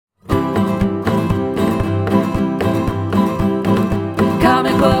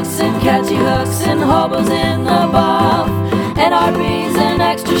catchy hooks and hobos in the buff, and RBs and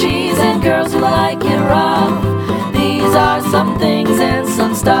extra cheese and girls who like it rough. These are some things and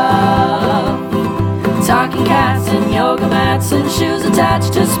some stuff. Talking cats and yoga mats and shoes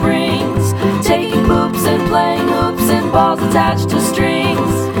attached to springs, taking poops and playing hoops and balls attached to strings.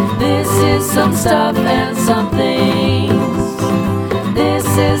 This is some stuff and some things. This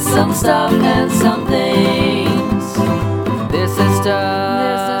is some stuff and some things. This is stuff.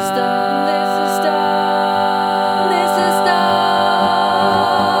 This is stuff. This is stuff. This is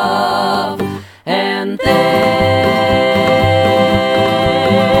stuff and things.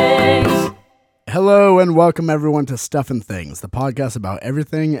 Hello and welcome everyone to Stuff and Things, the podcast about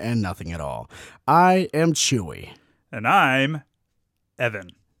everything and nothing at all. I am Chewy. And I'm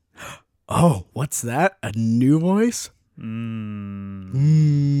Evan. Oh, what's that? A new voice? Hey,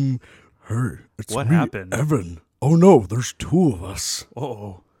 it's What me, happened? Evan. Oh no, there's two of us.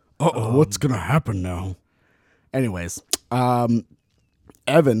 Oh, What's gonna happen now? Anyways, Evan,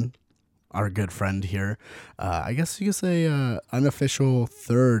 our good friend here, I guess you could say unofficial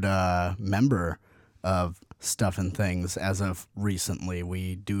third member of Stuff and Things as of recently.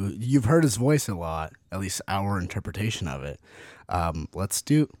 You've heard his voice a lot, at least our interpretation of it. Let's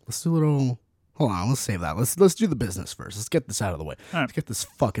do a little. Hold on, let's save that. Let's do the business first. Let's get this out of the way. All right. Let's get this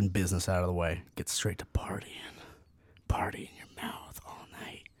fucking business out of the way. Get straight to partying. Party in your mouth all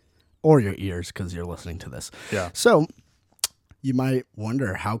night. Or your ears, because you're listening to this. yeah. So, you might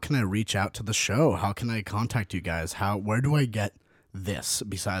wonder, how can I reach out to the show? How can I contact you guys? Where do I get this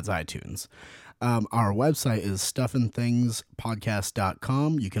besides iTunes? Our website is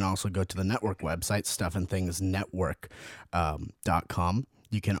stuffandthingspodcast.com. You can also go to the network website, stuffandthingsnetwork.com.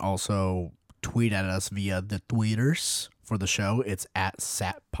 You can also tweet at us via the tweeters for the show. It's at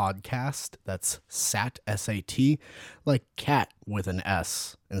SAT Podcast. That's SAT, S-A-T, like cat with an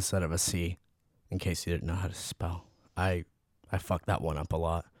S instead of a C, in case you didn't know how to spell. I fucked that one up a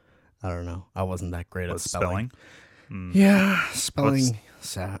lot. I don't know. I wasn't that great at spelling. Yeah, spelling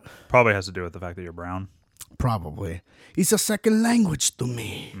SAT. Probably has to do with the fact that you're brown. Probably. It's a second language to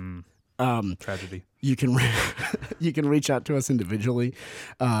me. Tragedy. You can you can reach out to us individually.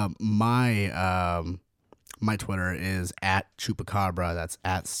 My Twitter is at Chupacabra. That's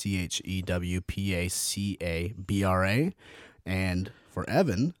at CHEWPACABRA. And for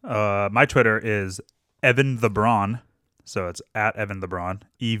Evan, My Twitter is Evan the Braun. So it's at Evan the Braun.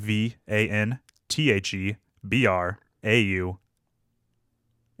 EVANTHEBRAUN.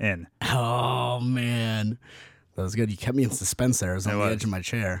 oh man, that was good. You kept me in suspense there. I was on the was. edge of my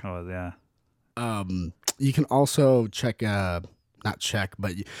chair. Oh yeah. You can also not check,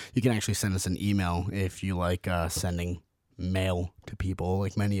 but you can actually send us an email if you like sending mail to people,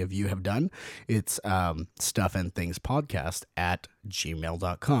 like many of you have done. It's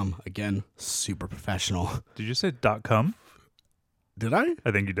stuffandthingspodcast@gmail.com. Again, super professional. Did you say .com? Did I?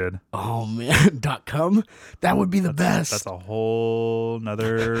 I think you did. Oh man, .com? That would be the best. That's a whole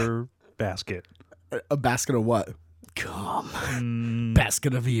nother basket. A basket of what?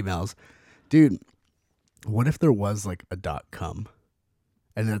 Basket of emails. Dude, what if there was like a .com?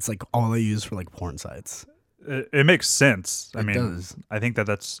 And that's like all they use for like porn sites. It makes sense. It does. I think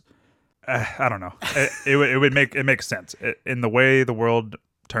that's. I don't know. It makes sense in the way the world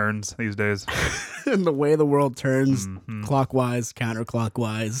turns these days. And the way the world turns, clockwise,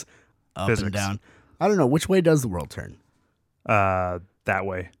 counterclockwise, up Physics. and down. I don't know, which way does the world turn? That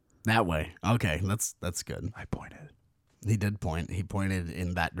way. That way. Okay, that's good. I pointed. He did point. He pointed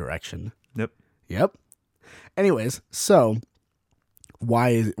in that direction. Yep. Anyways, so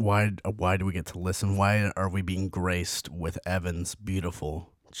why do we get to listen? Why are we being graced with Evan's beautiful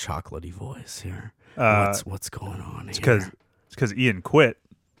chocolatey voice here? What's going on here? It's because Ian quit.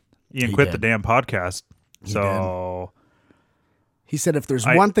 He quit the did. damn podcast. He So He said, if there's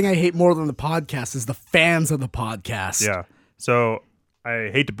one thing I hate more than the podcast is the fans of the podcast. yeah. So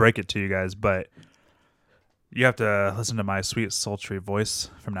I hate to break it to you guys, but you have to listen to my sweet sultry voice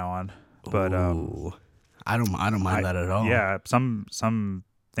from now on. But Ooh. I don't mind that at all. Yeah, some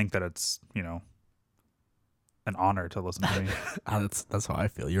think that it's, an honor to listen to me. That's how I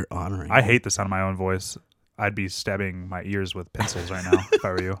feel. You're honoring. I hate the sound of my own voice. I'd be stabbing my ears with pencils right now if I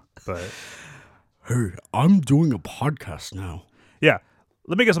were you. But hey, I'm doing a podcast now. yeah,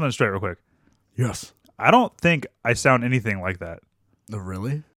 let me get something straight real quick. Yes. I don't think I sound anything like that.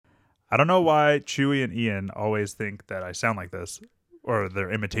 Really? I don't know why Chewy and Ian always think that I sound like this or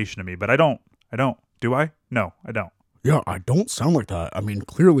their imitation of me, but I don't. Do I? No, I don't. Yeah, I don't sound like that. I mean,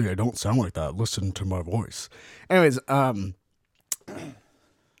 clearly I don't sound like that. Listen to my voice. Anyways,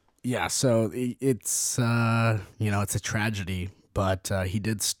 yeah, so it's, it's a tragedy, But he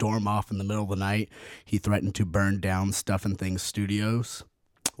did storm off in the middle of the night. He threatened to burn down Stuff and Things Studios,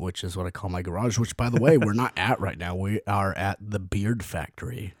 which is what I call my garage, which, by the way, we're not at right now. We are at the Beard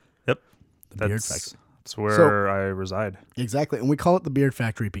Factory. Yep. The Beard Factory. That's where I reside. Exactly. And we call it the Beard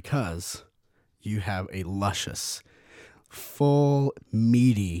Factory because you have a luscious, full,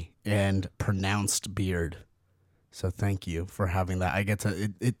 meaty, and pronounced beard. So thank you for having that. I get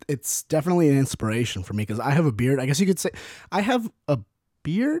to it's definitely an inspiration for me because I have a beard. I guess you could say I have a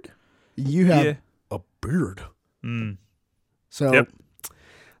beard. You have a beard. Mm. So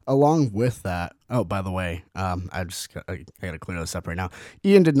along with that, oh, by the way, I got to clear this up right now.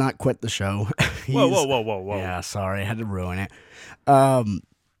 Ian did not quit the show. Whoa. Yeah, sorry, I had to ruin it.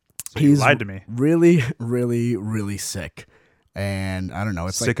 You lied to me. Really, really, really sick, and I don't know.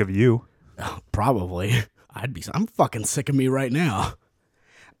 It's sick of you. Probably. I'm fucking sick of me right now.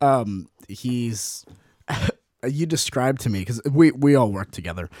 He's, you described to me, because we all work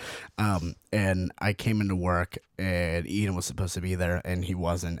together, and I came into work, and Ian was supposed to be there, and he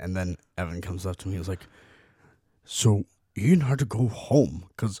wasn't, and then Evan comes up to me, he was like, so Ian had to go home,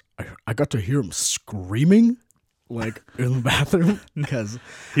 because I got to hear him screaming, like, in the bathroom, because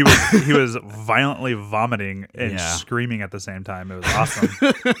he was violently vomiting and screaming at the same time. It was awesome.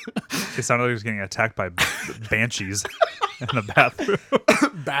 It sounded like he was getting attacked by banshees in the bathroom.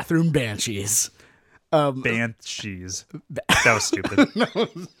 Bathroom banshees. Banshees. That was stupid.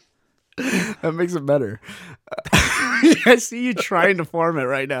 That makes it better. I see you trying to form it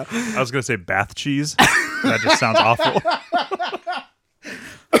right now. I was going to say bath cheese. That just sounds awful.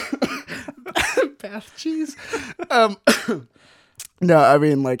 Bath cheese. No, I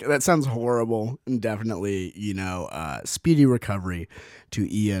mean, like, that sounds horrible, and definitely, speedy recovery to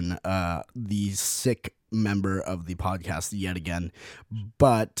Ian, the sick member of the podcast yet again.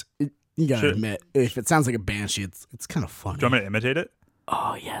 But you gotta admit, if it sounds like a banshee, it's kind of funny. Do you want me to imitate it?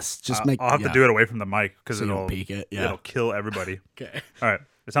 Oh yes, just I'll have to do it away from the mic because so it'll peek it. Yeah, it'll kill everybody. Okay. All right,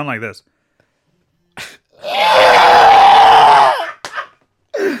 it sounds like this.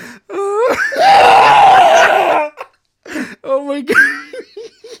 Oh my god.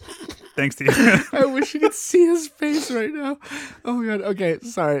 Thanks to you. I wish you could see his face right now. Oh my god. Okay,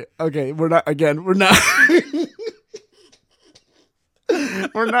 sorry. Okay, we're not. We're not.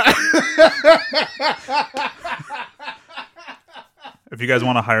 If you guys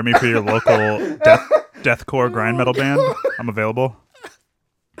want to hire me for your local deathcore grind metal band, I'm available.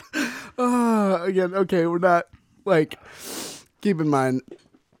 Again, okay, we're not, like, keep in mind,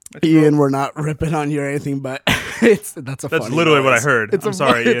 Ian, we're not ripping on you or anything, but that's funny literally noise. what I heard. I'm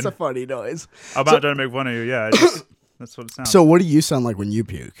sorry, Ian. It's a funny noise. I'm about trying to make fun of you. Yeah, that's what it sounds. So what do you sound like when you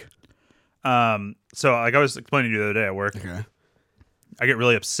puke? So like I was explaining to you the other day at work, Okay. I get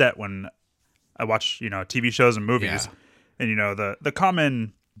really upset when I watch, TV shows and movies, and the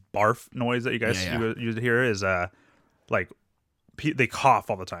common barf noise that you guys use to hear is like they cough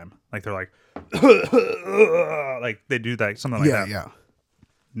all the time, like they're like like they do that something like that. Yeah.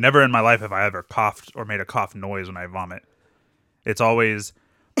 Never in my life have I ever coughed or made a cough noise when I vomit. It's always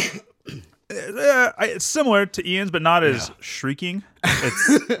it's similar to Ian's, but not as shrieking.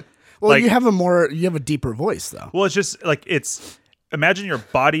 It's well, you have a deeper voice though. Well, it's just like imagine your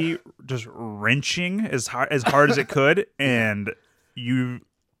body just wrenching as hard as it could, and you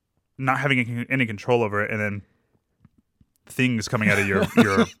not having any control over it, and then things coming out of your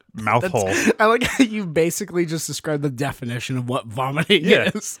mouth hole. I like how you basically just described the definition of what vomiting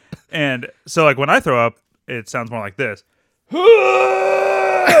is. And so, like, when I throw up, it sounds more like this.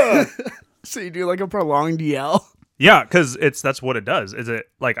 So you do like a prolonged yell? Yeah, because that's what it does. Is it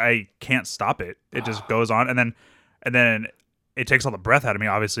like I can't stop it? It just goes on, and then it takes all the breath out of me,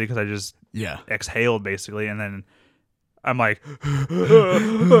 obviously, because I just exhaled basically, and then I'm like, what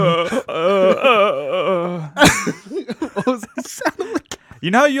was it sound like? You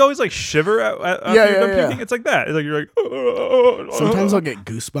know how you always like shiver after you're done puking? It's like that. It's like you're like. Sometimes I'll get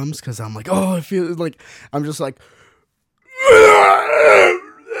goosebumps because I'm like, oh, I feel like I'm just like.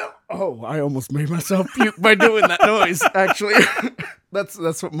 Oh, I almost made myself puke by doing that noise. Actually,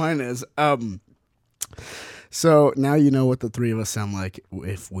 that's what mine is. So now you know what the three of us sound like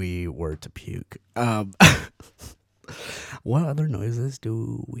if we were to puke. What other noises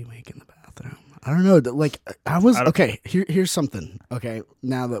do we make in the bathroom? I don't know. Like okay. Here's something. Okay,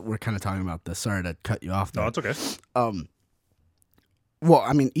 now that we're kind of talking about this, sorry to cut you off. No, it's okay. Well,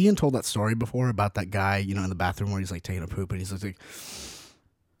 I mean, Ian told that story before about that guy, in the bathroom where he's like taking a poop and he's like,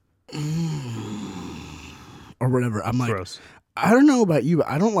 or whatever. I'm like, gross. I don't know about you, but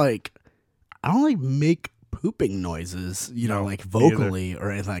I don't like make pooping noises, like vocally or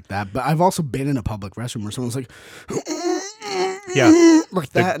anything like that. But I've also been in a public restroom where someone's like, Yeah. like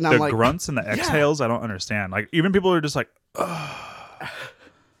that, and I'm the like grunts and the exhales. I don't understand. Like even people are just like, I'm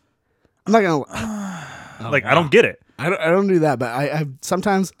not gonna. like I don't get it. I don't do that, but I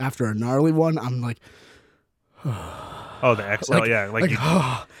sometimes after a gnarly one, I'm like, Oh, the exhale, like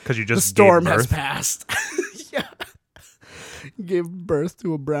because you the just storm gave has birth. passed. Yeah, gave birth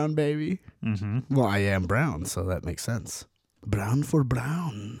to a brown baby. Mm-hmm. Well, I am brown, so that makes sense. Brown for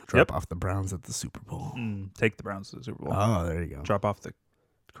brown. Drop off the Browns at the Super Bowl. Take the Browns to the Super Bowl. Oh, there you go. Drop off the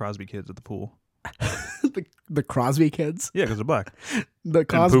Crosby kids at the pool. the Crosby kids. Yeah, because they're black. The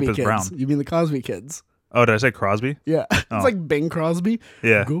Cosby poop is kids. brown. You mean the Cosby kids? Oh, did I say Crosby? Yeah, it's like Bing Crosby.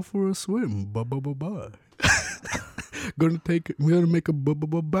 Yeah. Go for a swim. Bye. We're gonna make a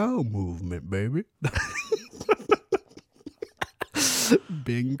bow movement, baby.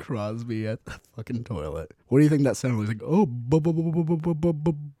 Bing Crosby at the fucking toilet. What do you think that sounded like? He's like, oh,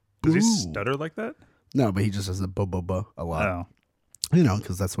 Does he stutter like that? No, but he just says the a lot. Oh. You know,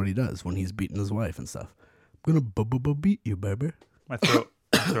 because that's what he does when he's beating his wife and stuff. I'm gonna beat you, baby. My throat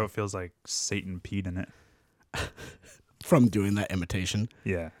feels like Satan peed in it. From doing that imitation.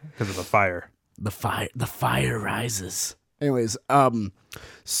 Yeah, because of the fire. The fire rises. Anyways,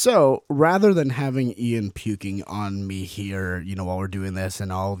 so rather than having Ian puking on me here, you know, while we're doing this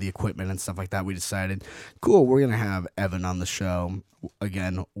and all the equipment and stuff like that, we decided, cool, we're gonna have Evan on the show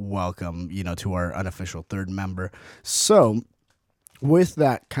again. Welcome, you know, to our unofficial third member. So, with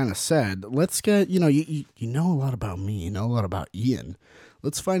that kind of said, let's get, you know, you know a lot about me, you know a lot about Ian.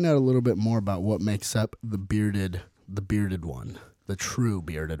 Let's find out a little bit more about what makes up the bearded one, the true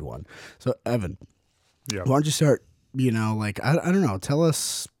bearded one. So, Evan, why don't you start? You know, like, I don't know. Tell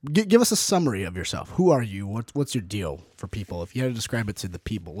us, give us a summary of yourself. Who are you? What's your deal for people? If you had to describe it to the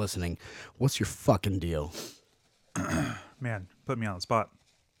people listening, what's your fucking deal? Man, put me on the spot.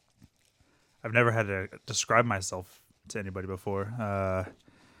 I've never had to describe myself to anybody before.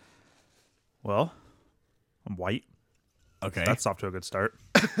 Well, I'm white. Okay. That's off to a good start.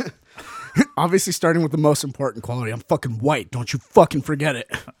 Obviously, starting with the most important quality. I'm fucking white. Don't you fucking forget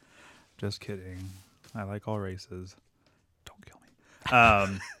it. Just kidding. I like all races. Don't kill me.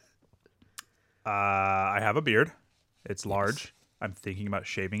 I have a beard. It's large. Yes. I'm thinking about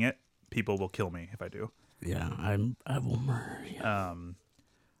shaving it. People will kill me if I do. Yeah, I will murder you.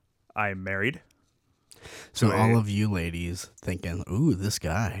 I'm married. So all of you ladies thinking, "Ooh, this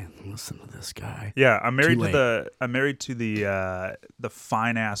guy. Listen to this guy." Yeah, I'm married to the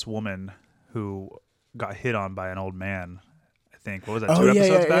fine ass woman who got hit on by an old man. Think what was that? 2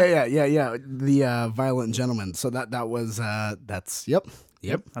 episodes back? Yeah. The violent gentleman. So that was that's yep.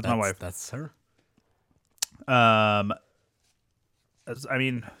 That's my wife. That's her. I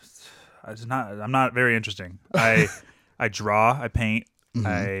mean, I'm not very interesting. I draw. I paint. Mm-hmm.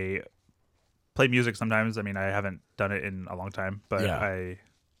 I play music sometimes. I mean, I haven't done it in a long time, but I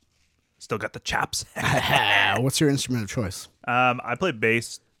still got the chops. What's your instrument of choice? I play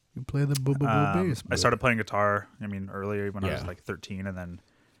bass. You play the bass. I started playing guitar. I mean, earlier when I was like 13, and then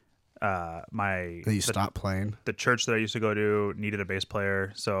stopped playing. The church that I used to go to needed a bass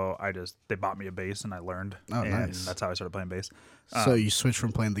player, so they bought me a bass, and I learned. Oh, and nice. That's how I started playing bass. So you switched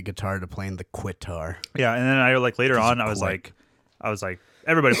from playing the guitar to playing the quitar. Yeah, and then I later on, I was like,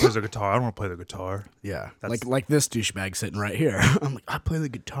 everybody plays the guitar. I don't want to play the guitar. Yeah, like this douchebag sitting right here. I'm like, I play the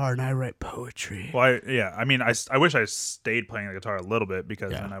guitar and I write poetry. Well, I mean, I wish I stayed playing the guitar a little bit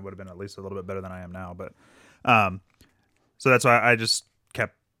because then I would have been at least a little bit better than I am now. But, so that's why I just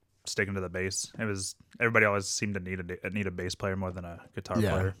kept sticking to the bass. Everybody always seemed to need a bass player more than a guitar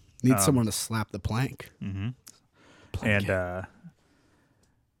player. Need someone to slap the plank. Mm-hmm. And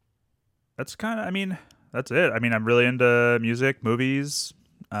that's kind of, I mean. That's it. I mean, I'm really into music, movies,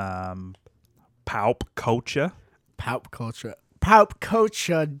 pop culture. Pop culture,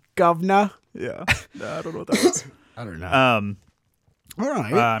 governor. Yeah. I don't know what that is. I don't know. All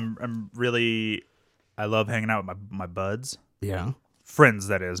right. I love hanging out with my buds. Yeah. Friends,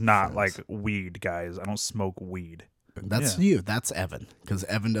 that is, not like weed guys. I don't smoke weed. That's you. That's Evan. Because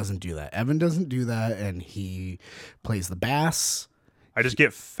Evan doesn't do that. And he plays the bass. I just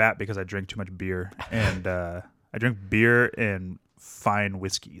get fat because I drink too much beer, and I drink beer and fine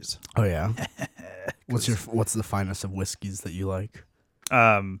whiskeys. Oh yeah. What's the finest of whiskeys that you like?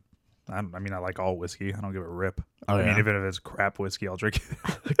 I like all whiskey. I don't give a rip. Oh, I mean, even if it's crap whiskey, I'll drink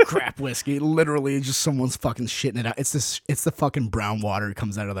it. Crap whiskey, literally just someone's fucking shitting it out. It's the fucking brown water that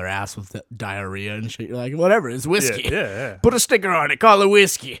comes out of their ass with the diarrhea and shit. You're like, whatever, it's whiskey. Yeah. Put a sticker on it. Call it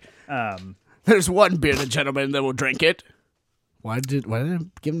whiskey. There's one bearded gentleman that will drink it. Why did I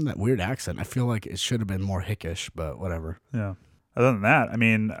give him that weird accent? I feel like it should have been more hickish, but whatever. Yeah. Other than that, I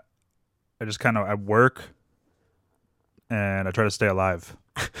mean, I work, and I try to stay alive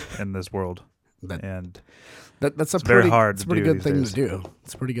in this world. That's it's a very hard. It's a pretty good thing to do.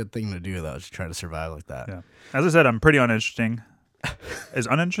 It's a pretty good thing to do, though, to try to survive like that. Yeah. As I said, I'm pretty uninteresting. Is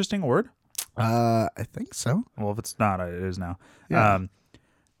uninteresting a word? I think so. Well, if it's not, it is now. Yeah.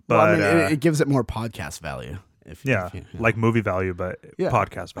 But well, I mean, it gives it more podcast value. If you like movie value, but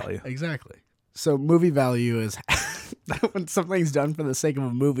podcast value. Exactly. So movie value is when something's done for the sake of a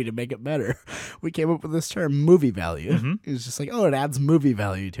movie to make it better. We came up with this term, movie value. Mm-hmm. It's just like, it adds movie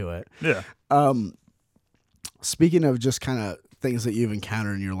value to it. Yeah. Speaking of just kind of things that you've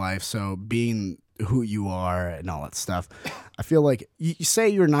encountered in your life, so being who you are and all that stuff, I feel like you say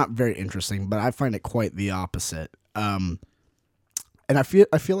you're not very interesting, but I find it quite the opposite. And I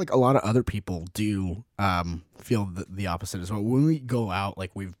feel like a lot of other people do feel the opposite as well. When we go out,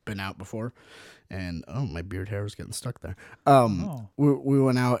 like we've been out before, and my beard hair was getting stuck there. We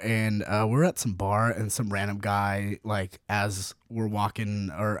went out and we're at some bar, and some random guy, like as we're walking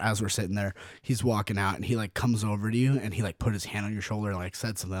or as we're sitting there, he's walking out, and he like comes over to you, and he like put his hand on your shoulder and like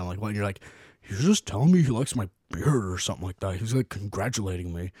said something. I'm like, what? And you're like, he's just telling me he likes my beard or something like that. He's like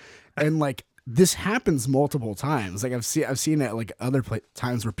congratulating me, and like. This happens multiple times. Like I've seen it like other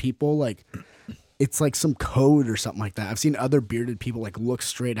times where people like it's like some code or something like that. I've seen other bearded people like look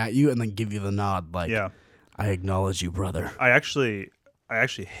straight at you and then give you the nod. Like, I acknowledge you, brother. I actually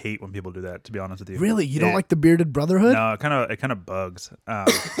hate when people do that. To be honest with you, really, you don't like the bearded brotherhood? No, it kind of bugs.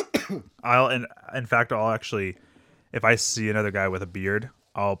 In fact, I'll actually, if I see another guy with a beard,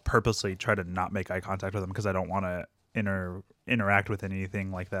 I'll purposely try to not make eye contact with him because I don't want to interact with anything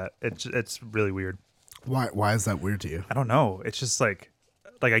like that. It's really weird. Why is that weird to you? I don't know. It's just like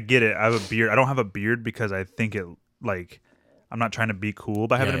I get it. I have a beard. I don't have a beard because I think it like I'm not trying to be cool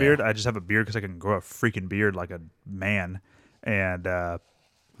by having a beard. I just have a beard because I can grow a freaking beard like a man. And I'm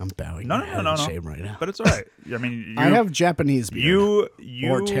bowing. No. Shame right now. But it's all right. I mean, I have Japanese beard. You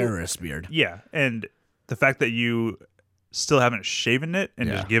or terrorist beard. Yeah, and the fact that you still haven't shaven it and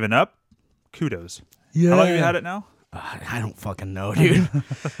just given up, kudos. Yeah. How long have you had it now? I don't fucking know, dude.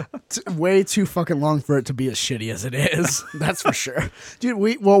 Way too fucking long for it to be as shitty as it is. That's for sure. Dude,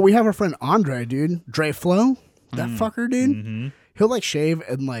 we have our friend Andre, dude. Dre Flo. That fucker, dude. Mm-hmm. He'll like shave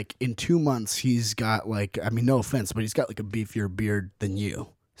and like in 2 months he's got like, I mean, no offense, but he's got like a beefier beard than you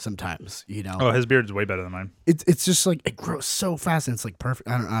sometimes, you know? Oh, his beard's way better than mine. It's just like, it grows so fast and it's like perfect.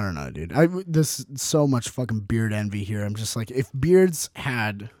 I don't know, dude. There's so much fucking beard envy here. I'm just like, if beards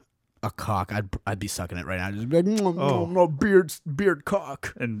had a cock, I'd be sucking it right now. Just be like, no, beard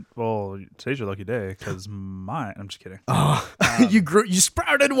cock. And well, today's your lucky day because mine. I'm just kidding. Oh, you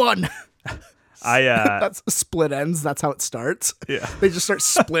sprouted one. That's split ends. That's how it starts. Yeah, they just start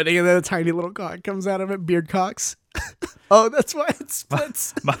splitting, and then a tiny little cock comes out of it. Beard cocks. Oh, that's why it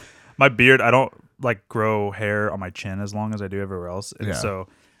splits. my beard. I don't like grow hair on my chin as long as I do everywhere else, and so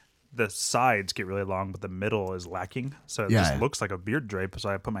the sides get really long, but the middle is lacking. So it just looks like a beard drape. So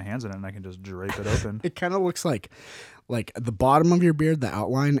I put my hands in it and I can just drape it open. It kind of looks like the bottom of your beard, the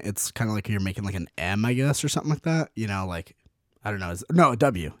outline, it's kind of like you're making like an M, I guess, or something like that. You know, like, I don't know. A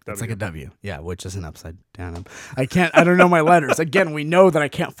W. It's like a W. Yeah, which is an upside down. I don't know my letters. Again, we know that I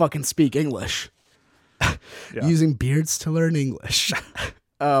can't fucking speak English. Using beards to learn English.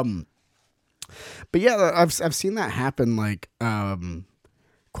 But yeah, I've seen that happen like,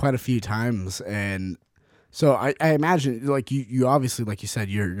 quite a few times, and so I imagine like you obviously, like you said,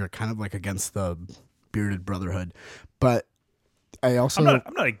 you're kind of like against the bearded brotherhood, but I also I'm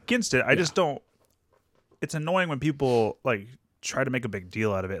not against it. I just don't. It's annoying when people like try to make a big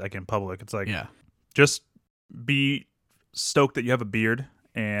deal out of it, like in public. It's like, just be stoked that you have a beard,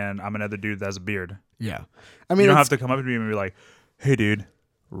 and I'm another dude that has a beard. Yeah, I mean, you don't have to come up to me and be like, "Hey, dude,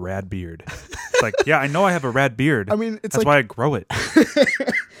 rad beard." It's like, yeah, I know I have a rad beard. I mean, that's like, why I grow it.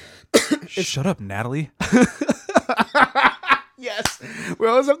 Shut up, Natalie. Yes. We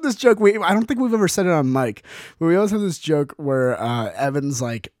always have this joke. I don't think we've ever said it on mic, but we always have this joke where Evan's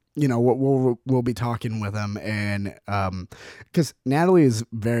like, you know, we'll be talking with him, and because Natalie is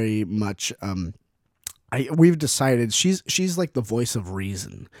very much we've decided she's like the voice of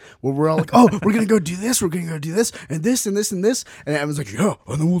reason, where we're all like, oh, we're gonna go do this, and this and this and this, and Evan's like, yeah,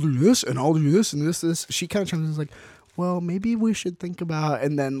 and then we'll do this, and I'll do this and this. She kind of chimes in, is like, well, maybe we should think about,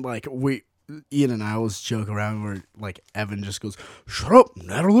 and then like Ian and I always joke around where like Evan just goes, shut up,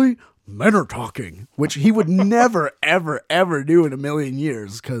 Natalie, men are talking, which he would never, ever, ever do in a million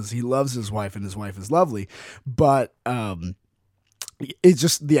years because he loves his wife and his wife is lovely, but it's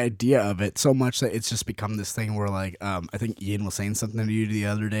just the idea of it so much that it's just become this thing where like I think Ian was saying something to you the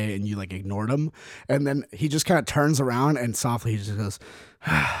other day and you like ignored him, and then he just kind of turns around and softly he just goes,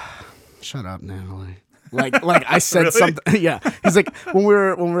 shut up, Natalie. Like I said Really? something. Yeah. He's like, when we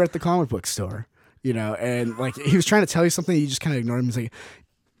were at the comic book store, and like he was trying to tell you something, you just kind of ignored him. He's like,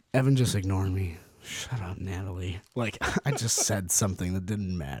 Evan just ignored me. Shut up, Natalie. Like, I just said something that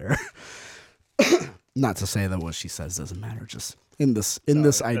didn't matter. Not to say that what she says doesn't matter, just in this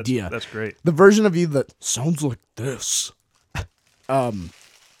idea. That's great. The version of you that sounds like this.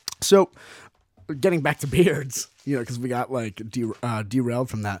 So getting back to beards, because we got like derailed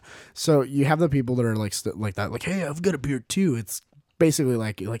from that. So you have the people that are like like that, like, hey, I've got a beard too. It's basically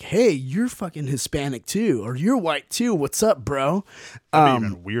like, hey, you're fucking Hispanic too, or you're white too. What's up, bro? That'd be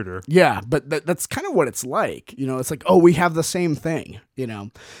even weirder. Yeah, but that's kind of what it's like. It's like, oh, we have the same thing.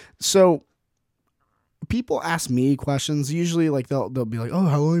 So people ask me questions. Usually, like they'll be like, oh,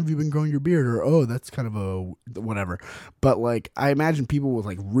 how long have you been growing your beard? Or, oh, that's kind of a whatever. But like, I imagine people with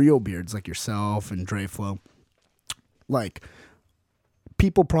like real beards, like yourself and Drayflo, like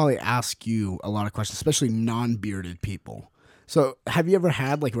people probably ask you a lot of questions, especially non-bearded people. So have you ever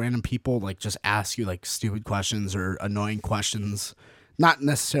had like random people like just ask you like stupid questions or annoying questions? Not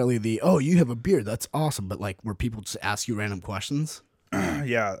necessarily oh, you have a beard, that's awesome, but like where people just ask you random questions?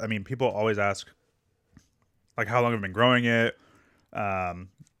 Yeah, I mean, people always ask, like, how long have I been growing it? How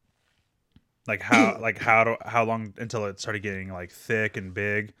long until it started getting like thick and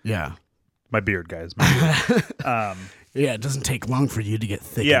big? Yeah. My beard, guys. My beard. Yeah, it doesn't take long for you to get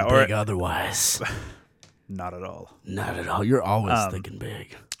thick and big otherwise. Not at all. Not at all. You're always thick and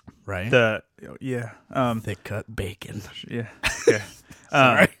big, right? Thick cut bacon. Yeah. Yeah.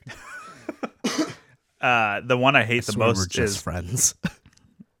 Sorry. The one I hate the most we're just friends.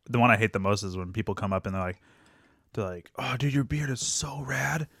 The one I hate the most is when people come up and they're like, oh, dude, your beard is so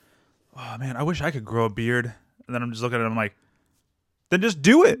rad. Oh man, I wish I could grow a beard. And then I'm just looking at it, I'm like, then just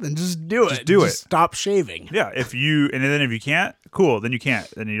do it. Just do it. Stop shaving. Yeah. If you can't, cool. Then you can't.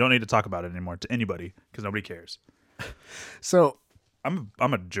 Then you don't need to talk about it anymore to anybody because nobody cares. So I'm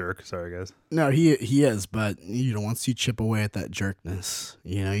a jerk. Sorry, guys. No, he is, but once you chip away at that jerkness,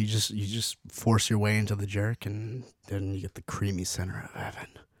 you just force your way into the jerk, and then you get the creamy center of Evan.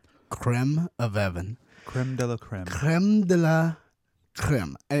 Creme of Evan. Creme de la creme. Creme de la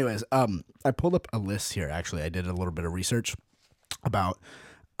creme. Anyways, I pulled up a list here. Actually, I did a little bit of research about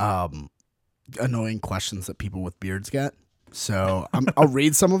annoying questions that people with beards get. So I'll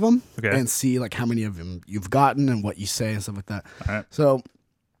read some of them and see like how many of them you've gotten and what you say and stuff like that. All right. So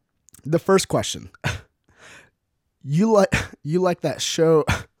the first question, you like that show?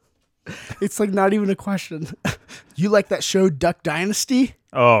 It's like not even a question. You like that show Duck Dynasty?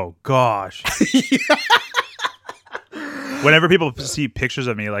 Oh gosh. Whenever people see pictures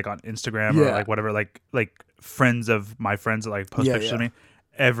of me like on Instagram or like whatever, like friends of my friends that like post pictures of me,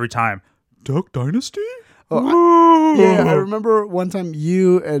 every time, Duck Dynasty? I remember one time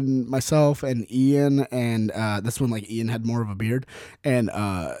you and myself and Ian, and that's when like Ian had more of a beard, and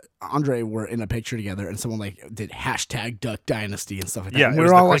Andre were in a picture together, and someone like did hashtag Duck Dynasty and stuff like that. Yeah, and it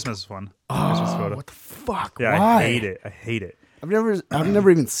was the Christmas one. Christmas photo. What the fuck? Yeah, why? I hate it. I've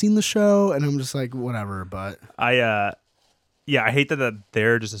never even seen the show, and I'm just like, whatever. But I hate that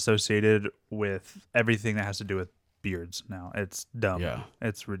they're just associated with everything that has to do with beards now. It's dumb. Yeah.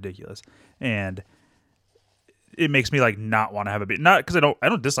 It's ridiculous. And it makes me like not want to have a beard. Not because I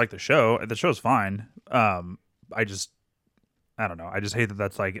don't dislike the show. The show's fine. I don't know. I just hate that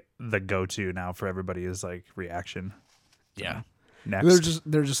that's like the go-to now for everybody is like reaction. Yeah. Next.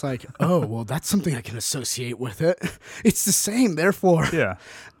 They're just like, oh, well, that's something I can associate with it. It's the same, therefore. Yeah.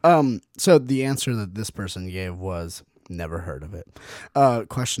 So the answer that this person gave was never heard of it.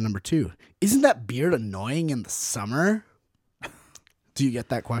 Question number 2. Isn't that beard annoying in the summer? Do you get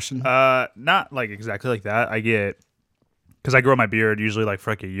that question? Not like exactly like that. I get, because I grow my beard usually like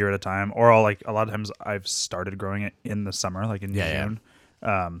for like a year at a time, or I'll like a lot of times I've started growing it in the summer, like in June.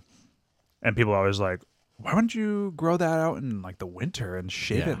 And people are always like, why wouldn't you grow that out in like the winter and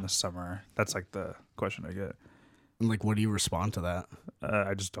shave it in the summer? That's like the question I get. And like, what do you respond to that?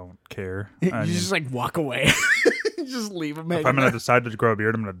 I just don't care. You just like walk away. Just leave them. If I'm going to decide to grow a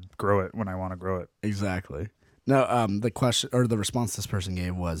beard, I'm going to grow it when I want to grow it. Exactly. No, the question or the response this person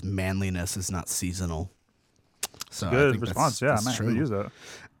gave was manliness is not seasonal. So good response. That's I might have to use that.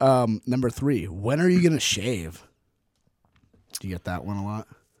 Number 3, when are you going to shave? Do you get that one a lot?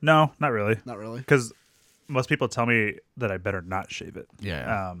 No, not really. Not really? Because most people tell me that I better not shave it.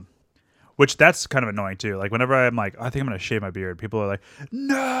 Yeah. Which that's kind of annoying too. Like whenever I'm like, I think I'm going to shave my beard, people are like,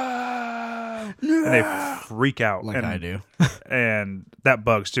 no, and they freak out. Like I do. And that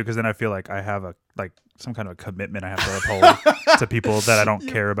bugs too, because then I feel like I have some kind of a commitment I have to uphold to people that I don't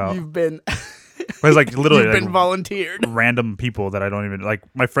care about. You've been But it's like literally You've like, been volunteered. random people that I don't even like.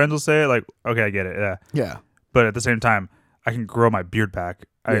 My friends will say it, like, okay, I get it, yeah. Yeah. But at the same time, I can grow my beard back.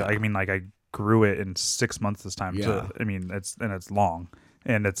 Yeah. I mean, like I grew it in 6 months this time. Yeah. So, I mean, it's long,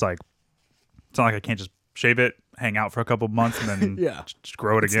 and it's like it's not like I can't just shave it, hang out for a couple months, and then Yeah. just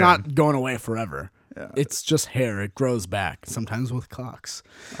grow it It's again. not going away forever. Yeah. It's just hair. It grows back, sometimes with clocks.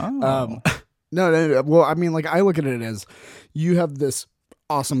 Oh. No. Well, I mean, like, I look at it as you have this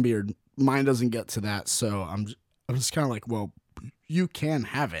awesome beard. Mine doesn't get to that. So I'm just kind of like, well, you can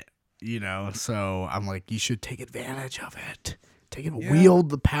have it, you know? So I'm like, you should take advantage of it. Wield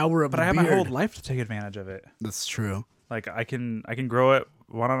the power of But the I have beard. my whole life to take advantage of it. That's true. Like I can grow it.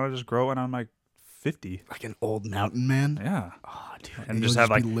 Why don't I just grow it when I'm like 50? Like an old mountain man. Yeah. Oh, dude. And you'll just have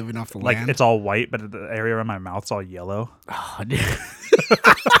be like living off the like land. it's all white, but the area around my mouth's all yellow. Oh, dude.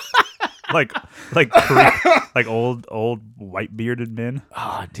 like old white bearded men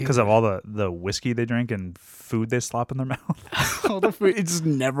Oh, dude. because of all the whiskey they drink and food they slop in their mouth. All the food, it just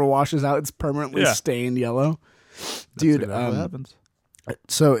never washes out. It's permanently Yeah. stained yellow. Dude, That's exactly what happens.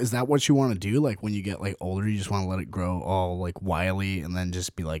 so is that what you want to do? Like when you get like older, you just want to let it grow all like wily and then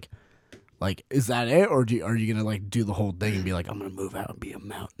just be like is that it? Or are you gonna like do the whole thing and be like, I'm gonna move out and be a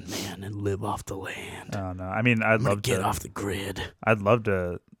mountain man and live off the land? Oh no, I mean I'm gonna get off the grid. I'd love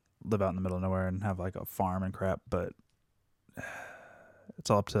to live out in the middle of nowhere and have like a farm and crap, but it's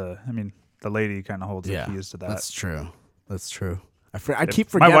all up to. I mean, the lady kind of holds the keys to that. That's true. I keep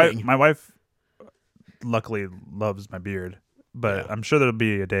forgetting. My wife luckily loves my beard, but I'm sure there'll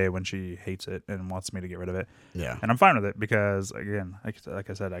be a day when she hates it and wants me to get rid of it. Yeah. And I'm fine with it because, again,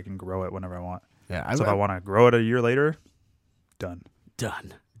 like I said, I can grow it whenever I want. Yeah. So if I want to grow it a year later, done.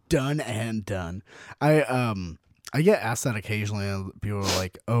 Done and done. I get asked that occasionally, and people are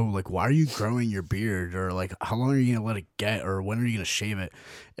like, oh, like, why are you growing your beard? Or like, how long are you going to let it get? Or when are you going to shave it?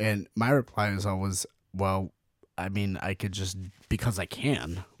 And my reply is always, well, I mean, I could just, because I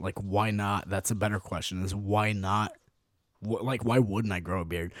can. Like, why not? That's a better question, is why not? Like, why wouldn't I grow a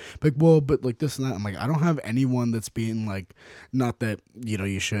beard? Like, well, but like this and that. I'm like, I don't have anyone that's being like, not that, you know,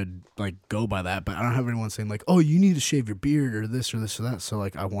 you should like go by that, but I don't have anyone saying like, oh, you need to shave your beard or this or this or that. So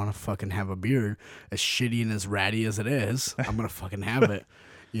like, I want to fucking have a beard, as shitty and as ratty as it is. I'm going to fucking have it,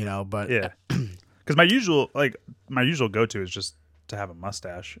 you know, but Yeah. Because my usual go-to is just to have a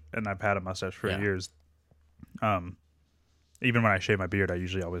mustache, and I've had a mustache for years. Even when I shave my beard, I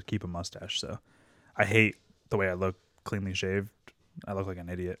usually always keep a mustache. So I hate the way I look cleanly shaved. I look like an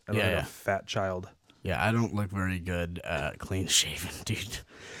idiot. I look like a fat child. Yeah, I don't look very good clean shaven, dude.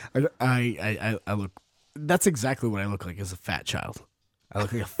 I look. That's exactly what I look like, as a fat child. I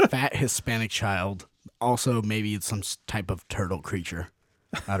look like a fat Hispanic child. Also, maybe it's some type of turtle creature.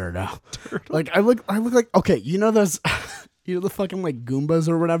 I don't know. Like I look like, okay, you know those, you know the fucking like Goombas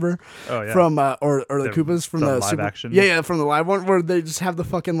or whatever. Oh yeah. From or the Koopas from the live action. Yeah, from the live one where they just have the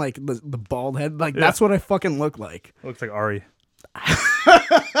fucking like the bald head. Like that's what I fucking look like. Looks like Ari.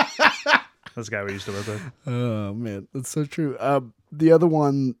 That's the guy we used to work with. Oh man, that's so true. The other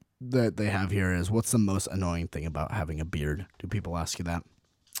one that they have here is, what's the most annoying thing about having a beard? Do people ask you that?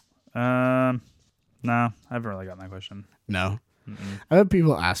 No, I haven't really gotten that question. No. I have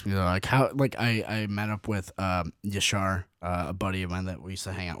people ask me, like, how, like, I met up with Yashar, a buddy of mine that we used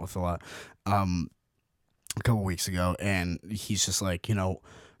to hang out with a lot, a couple weeks ago, and he's just like, you know,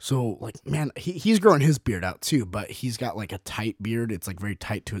 so like, man, he's growing his beard out too, but he's got like a tight beard. It's like very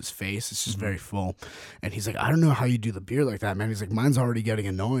tight to his face. It's just very full, and he's like, I don't know how you do the beard like that, man. He's like, mine's already getting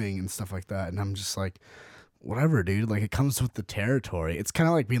annoying and stuff like that, and I'm just like, whatever, dude. Like, it comes with the territory. It's kind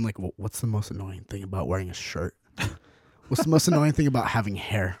of like being like, well, what's the most annoying thing about wearing a shirt? What's the most annoying thing about having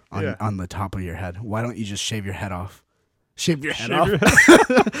hair on the top of your head? Why don't you just shave your head off? Shave your head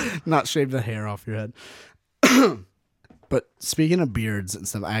off. Not shave the hair off your head. But speaking of beards and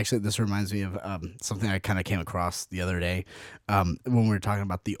stuff, this reminds me of something I kind of came across the other day when we were talking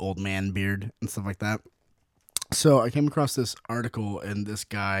about the old man beard and stuff like that. So I came across this article, and this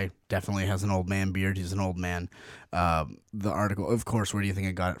guy definitely has an old man beard. He's an old man. The article, of course, where do you think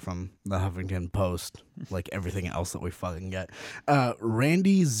I got it from? The Huffington Post, like everything else that we fucking get.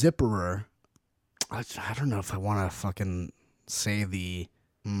 Randy Zipperer. I don't know if I want to fucking say the...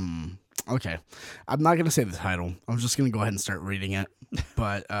 Okay. I'm not going to say the title. I'm just going to go ahead and start reading it.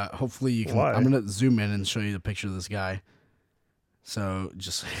 But hopefully you can... Why? I'm going to zoom in and show you the picture of this guy. So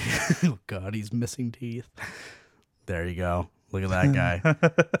just... Oh, God, he's missing teeth. There you go. Look at that guy.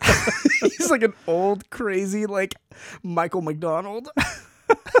 He's like an old, crazy, like, Michael McDonald.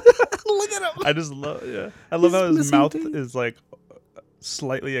 Look at him. I just love, I love how his mouth is like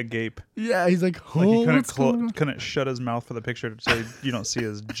slightly agape. Yeah, he's like, Like he couldn't shut his mouth for the picture so you don't see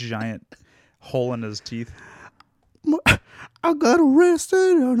his giant hole in his teeth. I got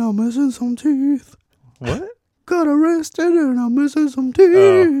arrested and I'm missing some teeth. What? Got arrested and I'm missing some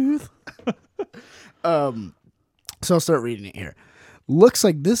teeth. So I'll start reading it here. Looks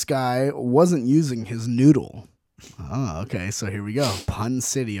like this guy wasn't using his noodle. Oh, okay. So here we go. Pun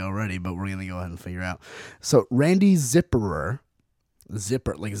City already, but we're going to go ahead and figure out. So Randy Zipperer,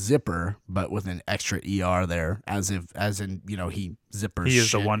 like zipper, but with an extra ER there, as in, he zippers. He is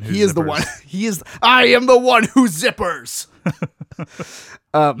shit. the one who He is zippers. I am the one who zippers.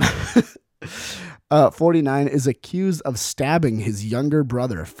 49 is accused of stabbing his younger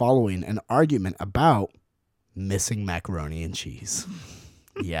brother following an argument about missing macaroni and cheese.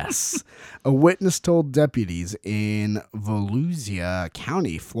 Yes. A witness told deputies in Volusia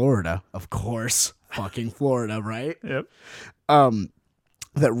County, Florida, of course, fucking Florida, right? Yep.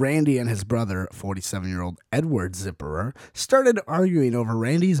 That Randy and his brother, 47-year-old Edward Zipperer, started arguing over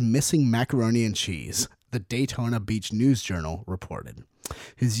Randy's missing macaroni and cheese, the Daytona Beach News Journal reported.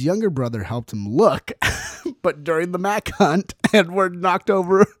 His younger brother helped him look, but during the Mac hunt, Edward knocked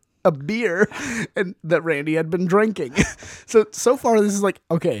over a beer and that Randy had been drinking. So far, this is like,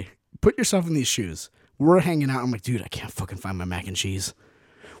 okay, put yourself in these shoes. We're hanging out. I'm like, dude, I can't fucking find my mac and cheese.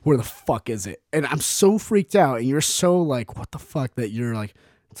 Where the fuck is it? And I'm so freaked out, and you're so like, what the fuck, that you're like,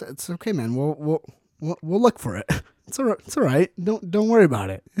 it's okay, man. We'll look for it. It's all right. It's all right. Don't worry about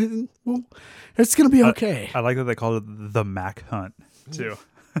it. It's gonna be okay. I like that they called it the Mac Hunt too.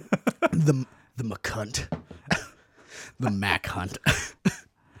 the McHunt. The Mac Hunt.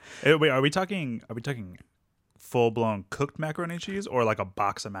 Wait, are we talking full blown cooked macaroni and cheese or like a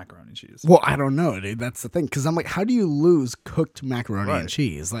box of macaroni and cheese? Well, I don't know, dude. That's the thing, because I'm like, how do you lose cooked macaroni and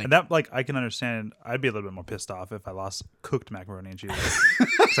cheese? Like, and that, like, I can understand. I'd be a little bit more pissed off if I lost cooked macaroni and cheese.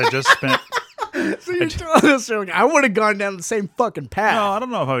 Because I just spent. So you're telling us, like, I would have gone down the same fucking path. No, I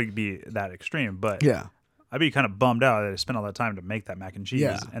don't know if I would be that extreme, but yeah, I'd be kind of bummed out that I spent all that time to make that mac and cheese,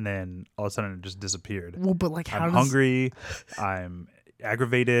 Yeah. and then all of a sudden it just disappeared. well, but like, how I'm hungry. I'm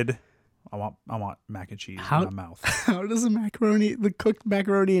aggravated. I want mac and cheese in my mouth. How does the cooked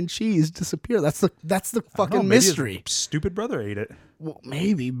macaroni and cheese disappear? That's the fucking Maybe his mystery. stupid brother ate it. Well,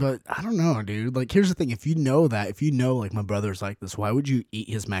 maybe, but I don't know, dude. Like, here's the thing: if you know, like, my brother's like this, why would you eat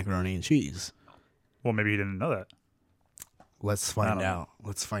his macaroni and cheese? Well, maybe he didn't know that. Let's find out.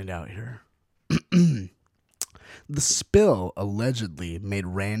 Let's find out here. The spill allegedly made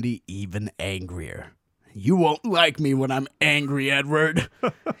Randy even angrier. You won't like me when I'm angry, Edward.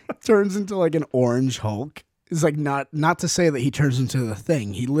 Turns into like an orange Hulk. It's like not to say that he turns into the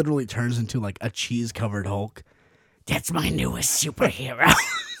Thing. He literally turns into like a cheese-covered Hulk. That's my newest superhero.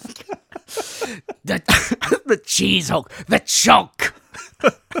 the cheese Hulk. The choke.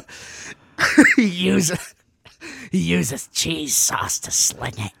 He uses cheese sauce to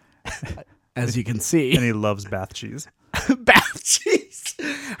sling it. As you can see. And he loves Bath cheese. Bath cheese.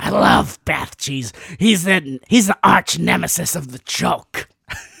 I love Bath cheese. He's the arch nemesis of the choke.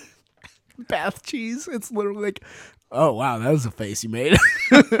 Bath cheese. It's literally like, oh wow, that was a face you made.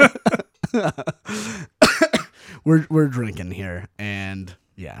 We're drinking here, and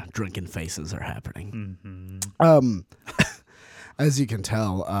yeah, drinking faces are happening. Mm-hmm. As you can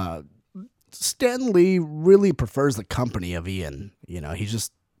tell, Stan Lee really prefers the company of Ian. You know, he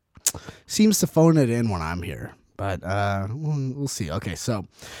just seems to phone it in when I'm here. But we'll see. Okay, so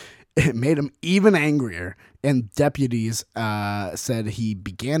it made him even angrier, and deputies said he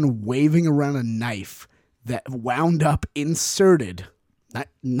began waving around a knife that wound up inserted.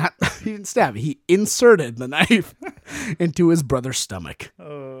 Not he didn't stab. He inserted the knife into his brother's stomach.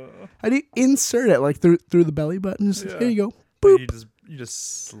 How do you insert it? Like through the belly button? Just, here you go. Boop. You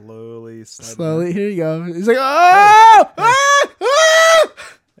just slowly slide here you go. He's like, oh!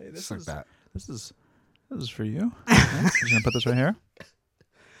 Hey, this just like that. This is for you. Yeah, just gonna put this right here.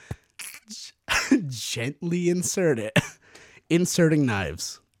 Gently insert it. Inserting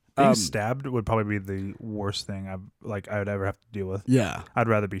knives. Being stabbed would probably be the worst thing I would ever have to deal with. Yeah, I'd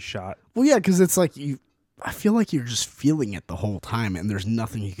rather be shot. Well, yeah, because it's like I feel like you're just feeling it the whole time, and there's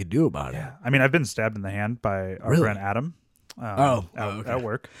nothing you could do about it. I mean, I've been stabbed in the hand by our friend Adam. Okay. At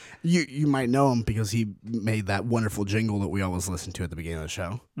work. You might know him because he made that wonderful jingle that we always listen to at the beginning of the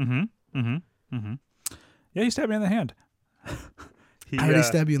show. Yeah, he stabbed me in the hand. How did he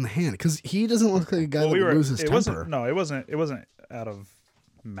stab you in the hand? Because he doesn't look like a guy that would lose his temper. It wasn't out of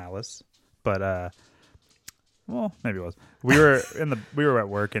malice, but well, maybe it was. We were at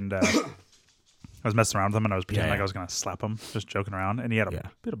work, and I was messing around with him, and I was pretending like I was gonna slap him, just joking around, and he had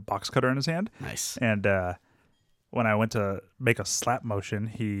a bit of box cutter in his hand. Nice. And when I went to make a slap motion,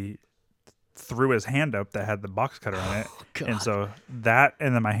 he threw his hand up that had the box cutter on it. God. And so that,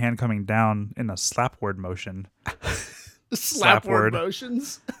 and then my hand coming down in a slapward motion. Slapward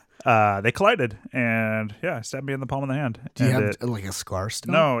motions. They collided, and yeah, stabbed me in the palm of the hand. Do you And have like a scar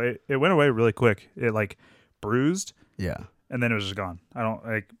still? No, it went away really quick. It like bruised, Yeah. and then it was just gone. I don't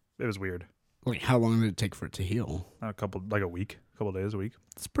like. It was weird. Like, how long did it take for it to heal? A couple days, a week.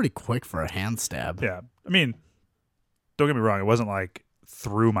 It's pretty quick for a hand stab. Yeah, I mean, don't get me wrong. It wasn't like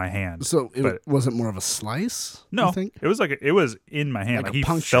through my hand. So it but wasn't more of a slice? no, you think? it was like it was in my hand. Like Like a he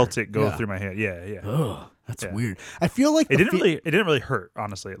puncture. felt it go Yeah. through my hand. Yeah, yeah. Ugh, that's Yeah. weird. I feel like It didn't really hurt,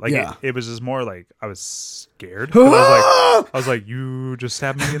 honestly. Like Yeah. it was just more like I was scared. 'Cause I was like, you just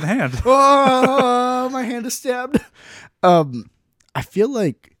stabbed me in the hand. Oh, my hand is stabbed. I feel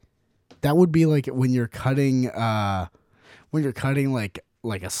like that would be like when you're cutting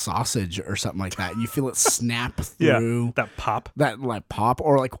like a sausage or something like that, and you feel it snap through. Yeah, that pop. That like pop,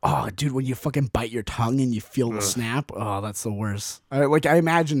 or like, oh, dude, when you fucking bite your tongue and you feel the snap. Oh, that's the worst. I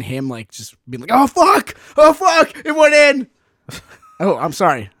imagine him like just being like, oh fuck, it went in. Oh, I'm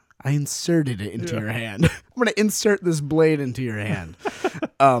sorry, I inserted it into your hand. I'm gonna insert this blade into your hand.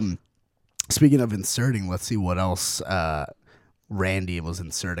 Speaking of inserting, let's see what else Randy was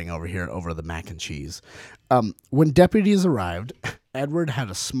inserting over here over the mac and cheese. When deputies arrived, Edward had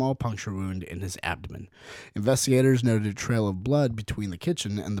a small puncture wound in his abdomen. Investigators noted a trail of blood between the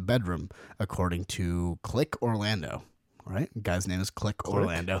kitchen and the bedroom, according to Click Orlando. All right, the guy's name is Click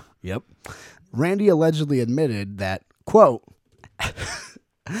Orlando. Yep. Randy allegedly admitted that, quote,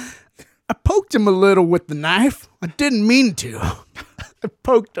 I poked him a little with the knife. I didn't mean to. I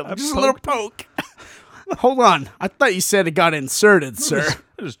poked him. Just a little poke. Hold on. I thought you said it got inserted, sir.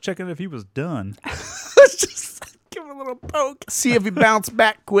 I was just checking if he was done. Just give him a little poke. See if he bounced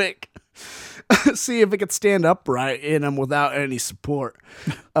back quick. See if he could stand upright in him without any support.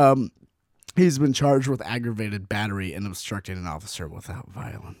 He's been charged with aggravated battery and obstructing an officer without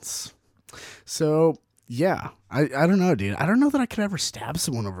violence. So, yeah. I don't know, dude. I don't know that I could ever stab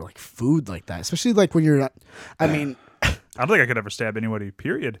someone over like food like that. Especially like when you're not, I mean, I don't think I could ever stab anybody,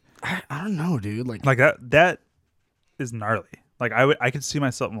 period. I don't know, dude. Like that is gnarly. Like I could see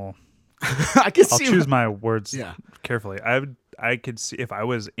myself. Well, I can I'll see choose my words Yeah. carefully. I could see if I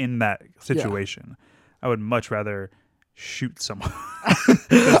was in that situation, I would much rather shoot someone.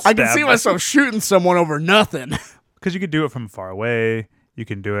 I can see myself shooting someone over nothing. Because you could do it from far away. You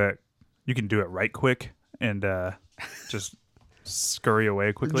can do it right quick and just scurry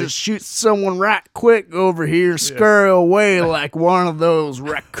away quickly. Just shoot someone right quick over here, scurry away like one of those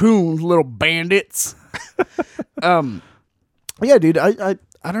raccoons, little bandits. Yeah, dude. I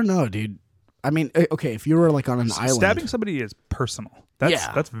don't know, dude. I mean, okay, if you were like on an island, Stabbing somebody is personal.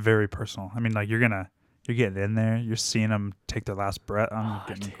 That's very personal. I mean, like you're getting in there, you're seeing them take their last breath. I'm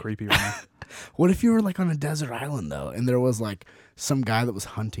getting creepy right now. What if you were like on a desert island though, and there was like some guy that was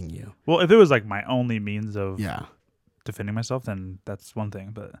hunting you? Well, if it was like my only means of Yeah. defending myself, then that's one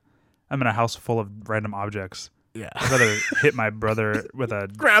thing. But I'm in a house full of random objects. Yeah. I'd rather hit my brother with a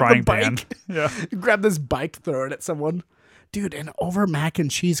Grab frying the pan. bike. Yeah. Grab this bike, throw it at someone. Dude, and over mac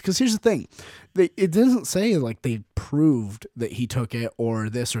and cheese, because here's the thing. It doesn't say like they proved that he took it or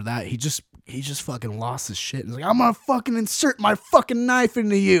this or that. He just fucking lost his shit. He's like, I'm gonna fucking insert my fucking knife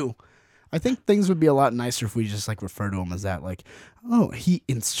into you. I think things would be a lot nicer if we just like refer to him as that. Like, oh, he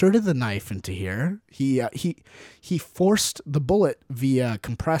inserted the knife into here. He forced the bullet via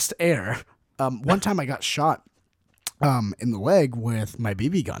compressed air. One time I got shot in the leg with my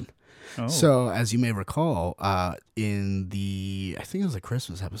BB gun. Oh. So, as you may recall, in I think it was a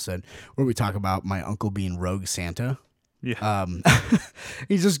Christmas episode where we talk about my uncle being Rogue Santa. Yeah.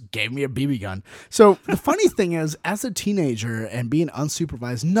 He just gave me a BB gun. So the funny thing is, as a teenager and being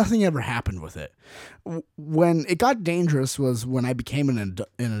unsupervised, nothing ever happened with it. When it got dangerous was when I became an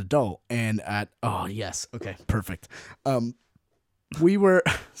adult, and perfect. We were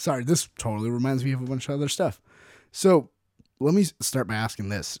sorry. This totally reminds me of a bunch of other stuff. So let me start by asking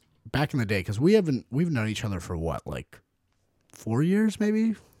this. Back in the day, because we've known each other for what, like 4 years,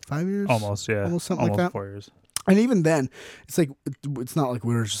 maybe 5 years, Almost, yeah. almost something like that. 4 years. And even then, it's like it's not like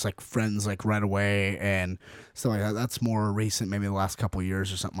we were just like friends like right away and stuff like that. That's more recent, maybe the last couple of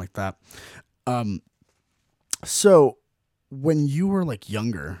years or something like that. So when you were like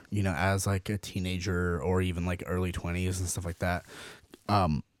younger, you know, as like a teenager or even like early 20s and stuff like that,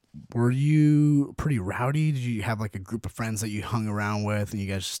 were you pretty rowdy? Did you have like a group of friends that you hung around with and you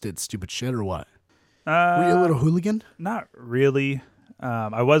guys just did stupid shit or what? Were you a little hooligan? Not really.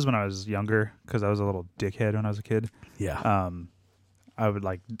 I was when I was younger because I was a little dickhead when I was a kid. Yeah. We would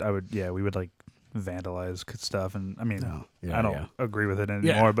like vandalize stuff, and I mean, I don't agree with it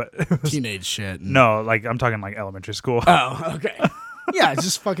anymore. But teenage shit. No, like I'm talking like elementary school. Oh, okay. Yeah, it's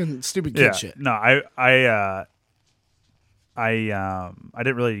just fucking stupid kid shit. No, I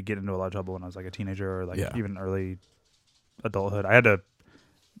didn't really get into a lot of trouble when I was like a teenager or like even early adulthood. I had to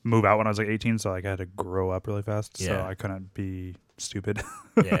move out when I was like 18, so like I had to grow up really fast, so I couldn't be stupid.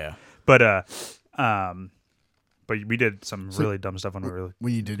 But we did some really dumb stuff when we were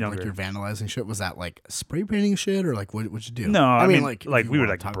when you did younger. Like your vandalizing shit. Was that like spray painting shit or like what'd you do? No, I mean like we would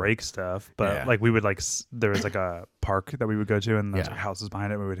like break stuff, but like we would like there was like a park that we would go to and there's like houses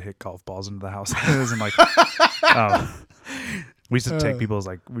behind it. And we would hit golf balls into the houses and like we used to take people's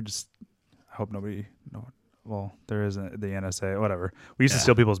like we just I hope nobody no. Well, there isn't the NSA, whatever. We used to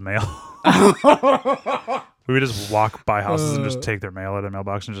steal people's mail. We would just walk by houses and just take their mail out of the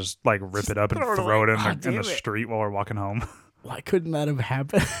mailbox and just like rip it up and throw it in the street while we're walking home. Why couldn't that have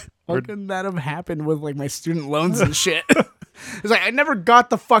happened? Why couldn't that have happened with like my student loans and shit? It's like I never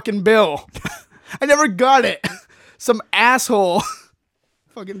got the fucking bill. I never got it. Some asshole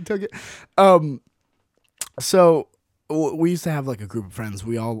fucking took it. So we used to have like a group of friends.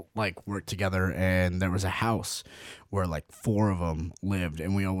 We all like worked together, and there was a house where like 4 of them lived,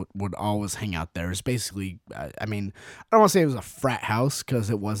 and we all would always hang out there. It's basically, I mean, I don't want to say it was a frat house because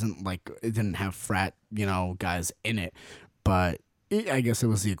it wasn't like it didn't have frat, guys in it, but I guess it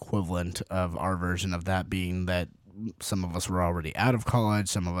was the equivalent of our version of that, being that some of us were already out of college,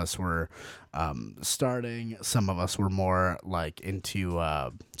 some of us were starting, some of us were more like into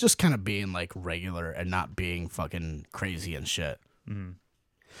just kind of being like regular and not being fucking crazy and shit. Mm-hmm.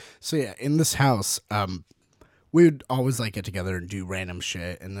 So yeah, in this house, we would always like get together and do random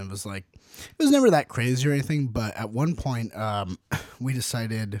shit, and it was never that crazy or anything. But at one point, we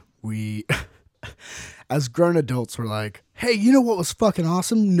decided as grown adults, were like, hey, you know what was fucking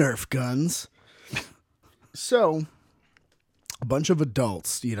awesome? Nerf guns. So, a bunch of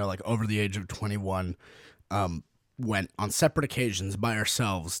adults, like over the age of 21, went on separate occasions by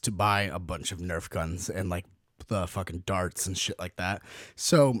ourselves to buy a bunch of Nerf guns and like the fucking darts and shit like that.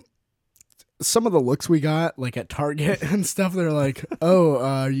 So, some of the looks we got, like at Target and stuff, they're like, "Oh,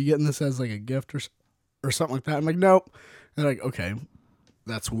 are you getting this as like a gift or something like that?" I'm like, "Nope." They're like, "Okay,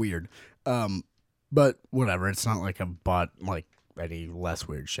 that's weird," but whatever. It's not like I bought like any less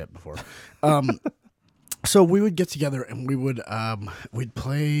weird shit before. So we would get together and we would we'd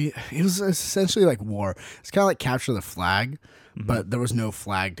play. It was essentially like war. It's kind of like capture the flag, but there was no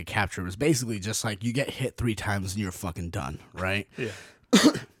flag to capture. It was basically just like you get hit 3 times and you're fucking done, right? Yeah.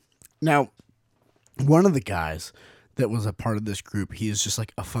 Now, one of the guys that was a part of this group, he is just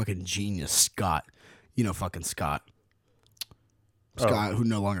like a fucking genius, Scott. Fucking Scott. Scott, who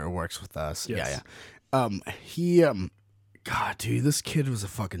no longer works with us. Yes. Yeah. God, dude, this kid was a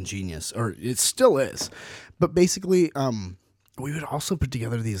fucking genius, or it still is. But basically, we would also put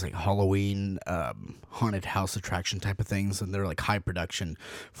together these like Halloween haunted house attraction type of things, and they're like high production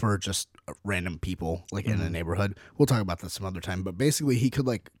for just random people like in a neighborhood. We'll talk about that some other time. But basically, he could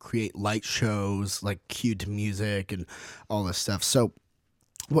like create light shows, like cued to music and all this stuff. So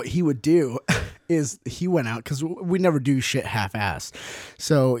what he would do is he went out, because we never do shit half-assed.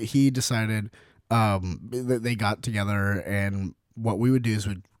 So he decided. They got together, and what we would do is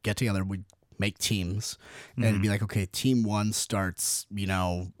we'd get together, we'd make teams, and it'd be like, okay, team 1 starts,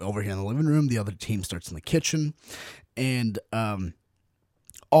 over here in the living room, the other team starts in the kitchen, and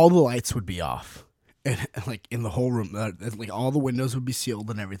all the lights would be off, and like in the whole room, like all the windows would be sealed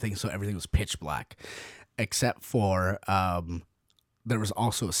and everything, so everything was pitch black, except for there was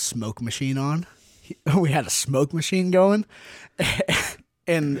also a smoke machine on. We had a smoke machine going,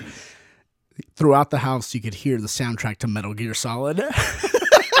 and throughout the house, you could hear the soundtrack to Metal Gear Solid.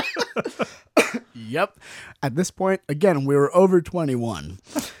 Yep. At this point, again, we were over 21.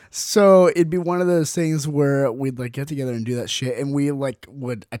 So it'd be one of those things where we'd like get together and do that shit, and we like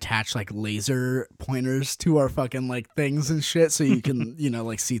would attach like laser pointers to our fucking like things and shit, so you can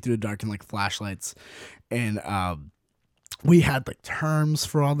like see through the dark, and like flashlights. And we had like terms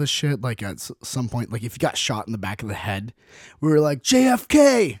for all this shit. Like at some point, like if you got shot in the back of the head, we were like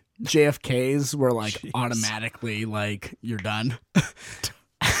JFK. JFKs were like automatically like you're done.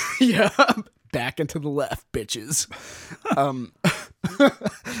 Yeah, back and to the left, bitches.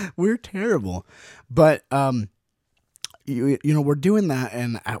 We're terrible, but we're doing that,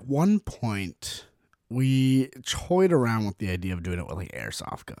 and at one point we toyed around with the idea of doing it with like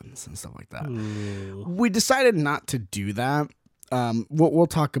airsoft guns and stuff like that. Ooh. We decided not to do that we'll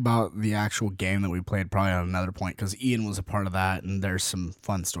talk about the actual game that we played probably on another point because Ian was a part of that, and there's some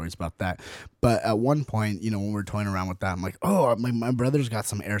fun stories about that. But at one point, when we were toying around with that, I'm like, oh, my brother's got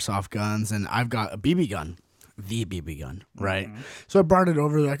some airsoft guns, and I've got a BB gun, the BB gun, right? Mm-hmm. So I brought it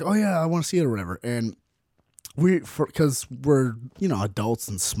over, like, oh yeah, I want to see it or whatever, and because we're adults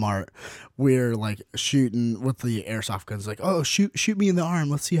and smart, we're like shooting with the airsoft guns, like, oh, shoot me in the arm,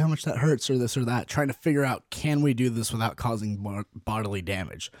 let's see how much that hurts, or this or that, trying to figure out, can we do this without causing bodily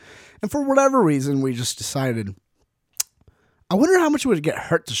damage? And for whatever reason, we just decided, I wonder how much it would get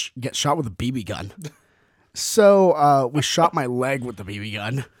hurt to get shot with a BB gun. So we shot my leg with the BB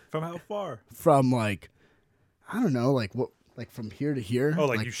gun. From how far? From like, I don't know, like from here to here. Oh,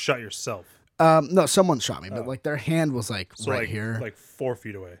 like you shot yourself. No, someone shot me, but like their hand was like right here. Like 4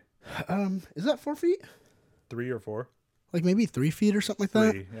 feet away. Is that 4 feet? 3 or 4? Like maybe 3 feet or something like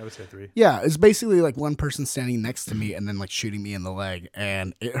that? 3. Yeah, I would say 3. Yeah, it's basically like one person standing next to me and then like shooting me in the leg,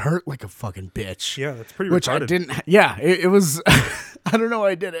 and it hurt like a fucking bitch. Yeah, that's pretty Which retarded. I didn't, it was, I don't know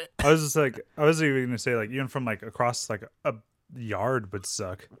why I did it. I was even going to say, like, even from like across like a yard would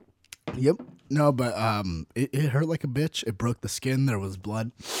suck. Yep. No, but it hurt like a bitch. It broke the skin. There was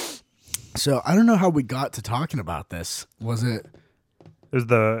blood. So I don't know how we got to talking about this. Was it? It was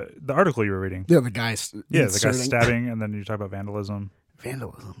the article you were reading. Yeah, the guy. Yeah, the guy stabbing, and then you talk about vandalism.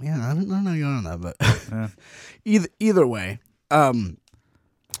 Vandalism. Yeah, I don't know you on that, but yeah. either way.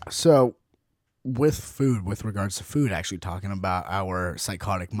 So with food, with regards to food, actually talking about our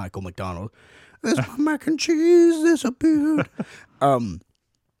psychotic Michael McDonald. There's my mac and cheese. There's a beard. I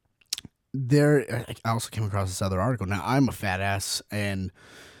also came across this other article. Now I'm a fat ass and.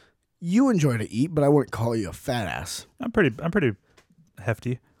 You enjoy to eat, but I wouldn't call you a fat ass. I'm pretty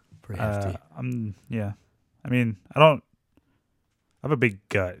hefty. Pretty hefty. Yeah. I mean, I have a big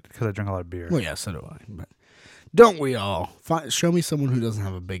gut because I drink a lot of beer. Well, yeah, so do I. But don't we all? Show me someone who doesn't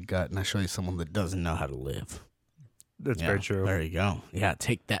have a big gut, and I show you someone that doesn't know how to live. That's very true. There you go. Yeah,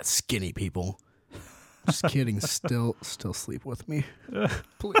 take that, skinny people. Just kidding. Still sleep with me,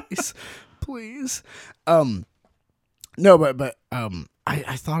 please. No, but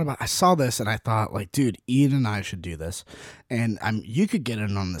I thought I saw this and I thought, like, dude, Ian and I should do this, and you could get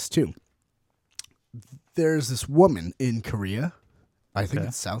in on this too. There's this woman in Korea, I think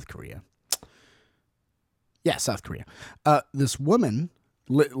it's South Korea. Yeah, South Korea. This woman,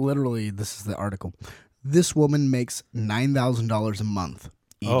 literally, this is the article. This woman makes $9,000 a month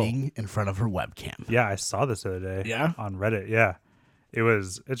eating in front of her webcam. Yeah, I saw this the other day. Yeah, on Reddit. Yeah,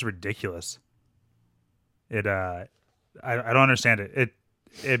 it's ridiculous. I don't understand it.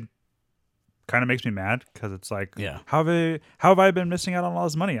 It kind of makes me mad because it's like, how have I been missing out on all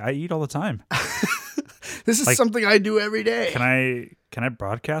this money? I eat all the time. This is like, something I do every day. Can I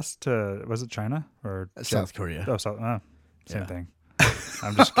broadcast to, was it China or South Korea? Oh, same thing.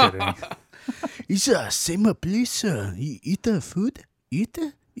 I'm just kidding. It's the same place. You eat the food. Eat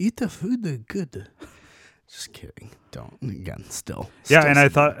the food good. Just kidding. Don't again. Still. And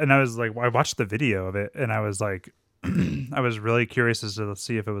I was like, I watched the video of it, and I was like, I was really curious as to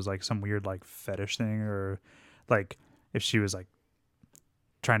see if it was like some weird like fetish thing, or like if she was like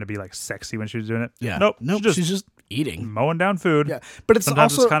trying to be like sexy when she was doing it. Yeah. Nope. She's just eating, mowing down food. Yeah, but it's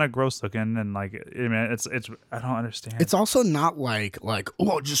sometimes also it's kind of gross looking, and like, I mean, it's I don't understand. It's also not like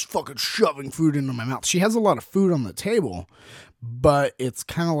just fucking shoving food into my mouth. She has a lot of food on the table, but it's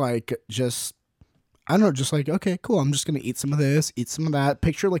kind of like just. I don't know, just like, okay, cool, I'm just going to eat some of this, eat some of that.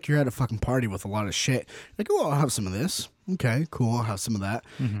 Picture like you're at a fucking party with a lot of shit. Like, oh, I'll have some of this. Okay, cool, I'll have some of that.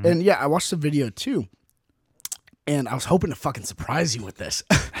 Mm-hmm. And yeah, I watched the video too. And I was hoping to fucking surprise you with this.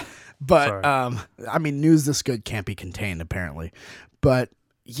 But, I mean, news this good can't be contained, apparently. But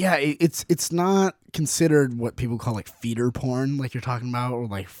yeah, it's not considered what people call like feeder porn, like you're talking about, or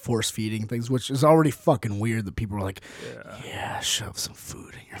like force feeding things, which is already fucking weird that people are like, yeah, shove some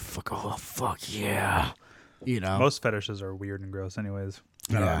food in your fuck yeah. You know, most fetishes are weird and gross, anyways.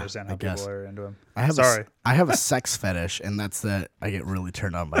 I don't understand how people are into them. I have a sex fetish, and that's that I get really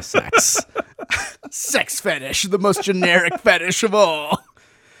turned on by sex. Sex fetish, the most generic fetish of all,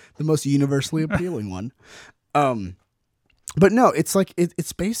 the most universally appealing one. But no, it's like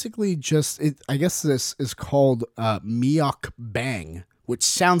it's basically just I guess this is called Myeok Bang, which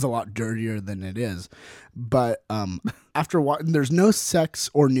sounds a lot dirtier than it is. But after there's no sex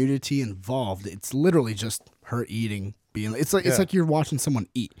or nudity involved. It's literally just her eating, being. It's like you're watching someone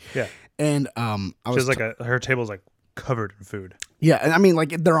eat. Yeah. And she's like her table's like covered in food. Yeah, and I mean like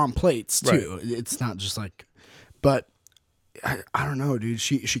they're on plates too. Right. It's not just like, but. I don't know, dude.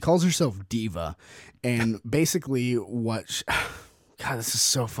 She calls herself Diva, and basically God, this is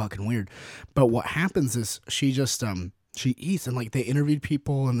so fucking weird. But what happens is she just she eats, and like they interviewed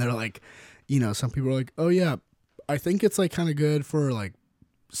people, and they're like, some people are like, oh yeah, I think it's like kind of good for like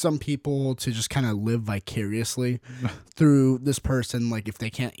some people to just kind of live vicariously through this person. Like if they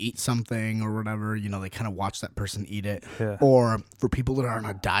can't eat something or whatever, they kind of watch that person eat it. Yeah. Or for people that are on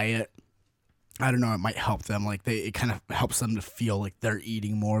a diet, I don't know, it might help them. Like it kind of helps them to feel like they're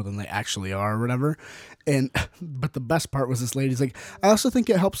eating more than they actually are or whatever. But the best part was this lady's like, I also think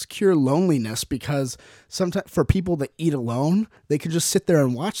it helps cure loneliness, because sometimes for people that eat alone, they can just sit there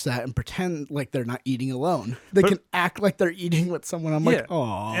and watch that and pretend like they're not eating alone. They can act like they're eating with someone. I'm like,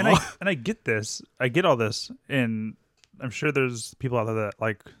 oh. And I get this. I get all this, and I'm sure there's people out there that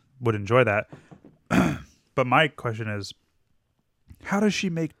like would enjoy that. But my question is, how does she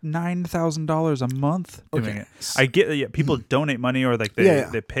make $9,000 a month doing it? I get people donate money, or like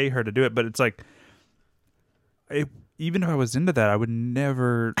they pay her to do it, but it's like, even if I was into that, I would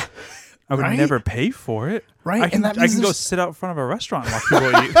never pay for it. Right. I can go sit out in front of a restaurant and watch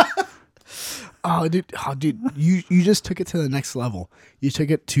people eat. Oh, dude, you just took it to the next level. You took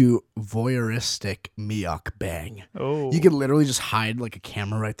it to voyeuristic mukbang. Oh. You could literally just hide like a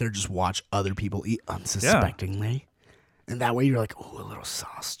camera right there, just watch other people eat unsuspectingly. Yeah. And that way you're like, oh, a little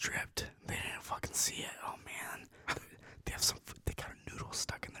sauce dripped. They didn't fucking see it. Oh, man. They have they got a noodle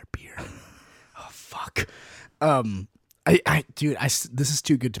stuck in their beard. Oh, fuck. This is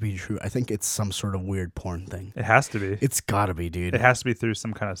too good to be true. I think it's some sort of weird porn thing. It has to be. It's gotta be, dude. It has to be through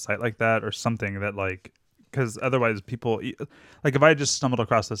some kind of site like that, or something that like, because otherwise people like, if I just stumbled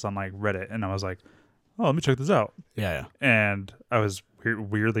across this on like Reddit and I was like, oh, let me check this out. Yeah. And I was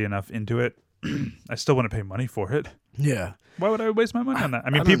weirdly enough into it. I still want to pay money for it. Yeah. Why would I waste my money on that? I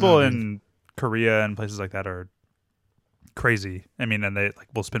mean, people in Korea and places like that are crazy. I mean, and they like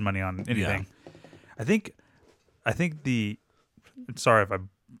will spend money on anything. Yeah. I think sorry if I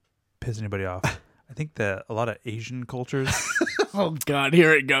piss anybody off. I think that a lot of Asian cultures. Oh God,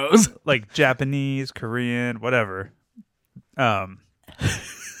 here it goes. Like Japanese, Korean, whatever. You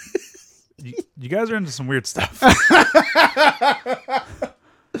guys are into some weird stuff.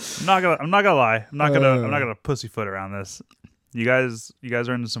 I'm not gonna lie. I'm not gonna pussyfoot around this. You guys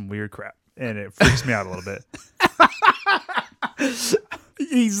are into some weird crap, and it freaks me out a little bit.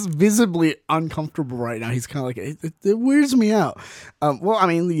 He's visibly uncomfortable right now. He's kind of like, it weirds me out. Well, I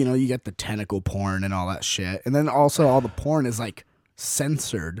mean, you get the tentacle porn and all that shit, and then also all the porn is like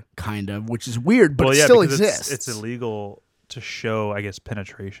censored, kind of, which is weird, but it still exists. It's illegal to show, I guess,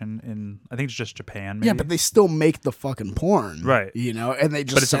 penetration in, I think it's just Japan. Maybe. Yeah, but they still make the fucking porn, right? And they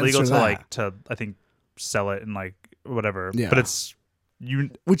just. But it's illegal to I think sell it and like whatever. Yeah. But it's.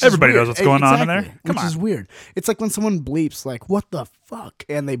 Everybody knows what's going on in there. Which is weird. It's like when someone bleeps, like, what the fuck?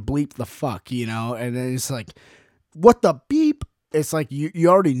 And they bleep the fuck, and then it's like, what the beep? It's like you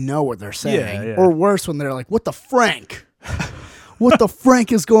already know what they're saying. Yeah. Or worse, when they're like, what the Frank? What the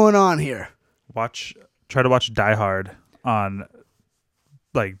Frank is going on here? Try to watch Die Hard on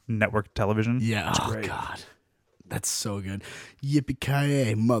like network television. Yeah. Oh, great. God. That's so good.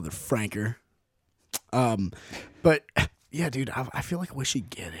 Yippee-ki-yay, mother Franker. But... yeah, dude, I feel like we should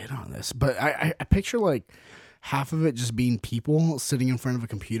get in on this. But I picture, like, half of it just being people sitting in front of a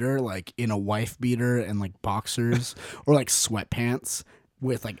computer, like, in a wife beater and, like, boxers or, like, sweatpants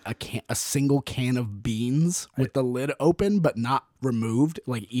with, like, a single can of beans with the lid open but not removed,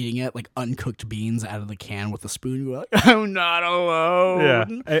 like, eating it, like, uncooked beans out of the can with a spoon. You're like, I'm not alone. Yeah,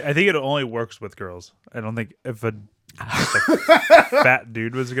 I think it only works with girls. I don't think if a fat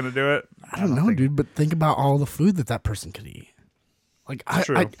dude was gonna do it. I don't know, dude. But think about all the food that person could eat. Like,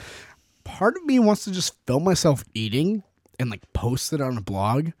 part of me wants to just film myself eating and like post it on a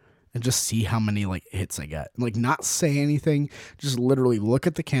blog and just see how many like hits I get. Like, not say anything, just literally look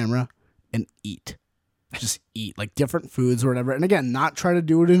at the camera and eat. Just eat like different foods or whatever. And again, not try to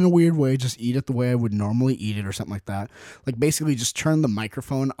do it in a weird way. Just eat it the way I would normally eat it or something like that. Like, basically just turn the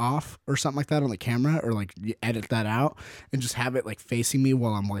microphone off or something like that on the camera, or like you edit that out and just have it like facing me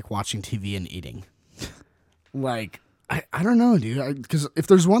while I'm like watching TV and eating. Like, I don't know, dude. Because if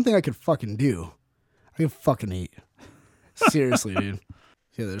there's one thing I could fucking do, I could fucking eat. Seriously, dude.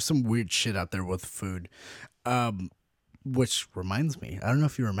 Yeah, there's some weird shit out there with food. Which reminds me, I don't know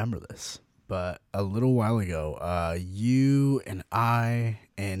if you remember this, but a little while ago, you and I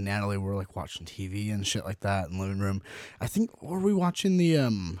and Natalie were like watching TV and shit like that in the living room. I think, were we watching the,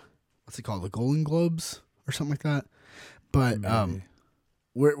 what's it called? The Golden Globes or something like that? But,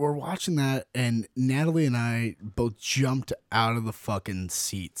 we're watching that, and Natalie and I both jumped out of the fucking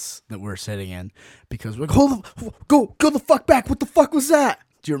seats that we're sitting in because we're like, go the fuck back. What the fuck was that?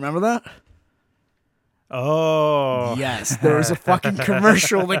 Do you remember that? Oh. Yes, there was a fucking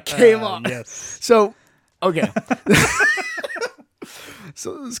commercial that came up. Yes. So Okay.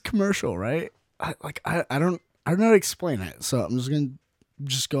 So this commercial, right? I don't know how to explain it. So I'm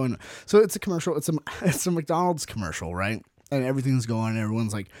just going. So it's a commercial. It's a McDonald's commercial, right? And everything's going.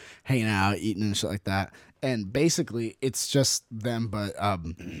 Everyone's like hanging out, eating and shit like that. And basically, it's just them. But I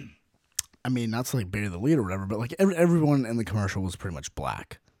mean, not to like bury the lead or whatever. But like everyone in the commercial was pretty much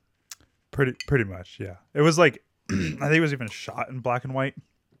black. Pretty much, yeah. It was like I think it was even shot in black and white,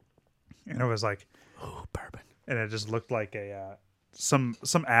 and it was like, oh, bourbon. And it just looked like a some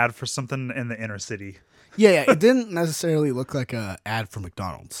ad for something in the inner city. Yeah, it didn't necessarily look like a ad for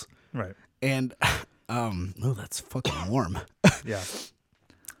McDonald's. Right. And oh, that's fucking warm. Yeah.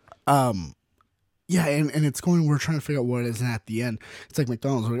 Yeah, and it's going, we're trying to figure out what it is, and at the end, it's like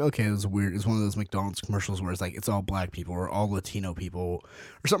McDonald's. We're like, okay, it was weird. It's one of those McDonald's commercials where it's like, it's all black people or all Latino people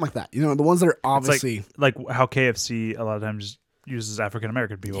or something like that. You know, the ones that are obviously... Like how KFC a lot of times uses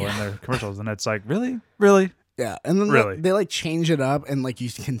African-American people in their commercials, and it's like, really? Really? Yeah, and then they like change it up, and like you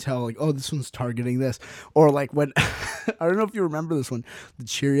can tell, like, oh, this one's targeting this. Or like when, I don't know if you remember this one, the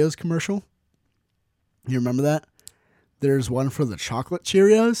Cheerios commercial. You remember that? There's one for the chocolate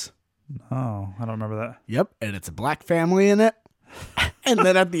Cheerios. Oh, I don't remember that. Yep, and it's a black family in it. And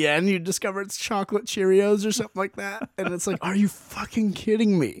then at the end, you discover it's chocolate Cheerios or something like that. And it's like, are you fucking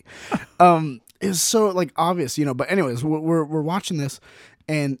kidding me? It's so like obvious, you know. But anyways, we're watching this,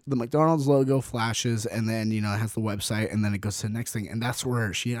 and the McDonald's logo flashes, and then it has the website, and then it goes to the next thing, and that's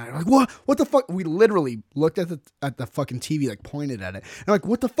where she and I are like, what the fuck? We literally looked at the fucking TV, like pointed at it, and like,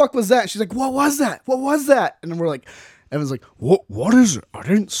 what the fuck was that? She's like, what was that? What was that? And then we're like. Evan's like, what is it? I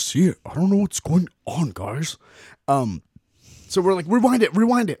didn't see it. I don't know what's going on, guys. So we're like, rewind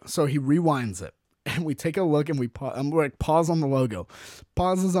it. So he rewinds it. And we take a look and we're like, pause on the logo.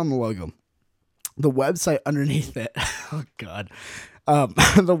 Pauses on the logo. The website underneath it. Oh, God.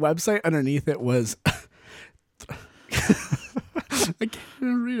 The website underneath it was... I can't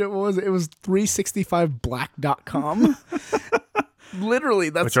even read it. What was it? It was 365black.com. Literally,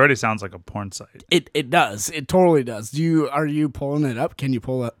 that's which already sounds like a porn site. It does. It totally does. Are you pulling it up? Can you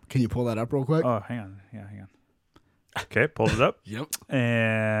pull that up real quick? Oh, hang on. Yeah, hang on. Okay, pulled it up. Yep.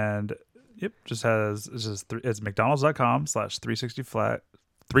 And it's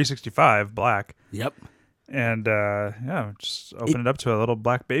mcdonalds.com/365 black. Yep. And just open it up to a little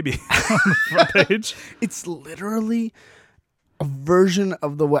black baby on the front page. It's literally a version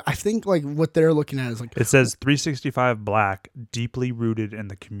of I think like what they're looking at is like it says 365 black, deeply rooted in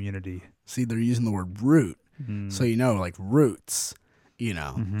the community. See, they're using the word root, so like roots.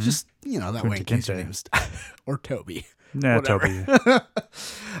 Just that way in case your name's or Toby. Yeah, Toby.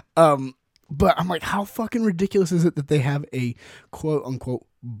 But I'm like, how fucking ridiculous is it that they have a quote unquote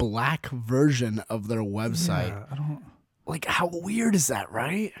black version of their website? Yeah, I don't like. How weird is that,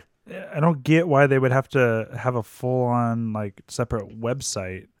 right? I don't get why they would have to have a full-on like separate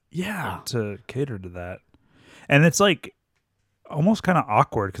website. Yeah, to cater to that, and it's like almost kind of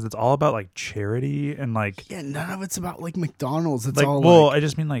awkward because it's all about like charity and like none of it's about like McDonald's. It's like, all I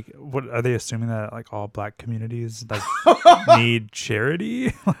just mean like, what are they assuming that like all black communities like need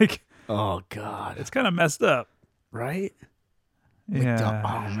charity? Like, oh God, it's kind of messed up, right? Yeah.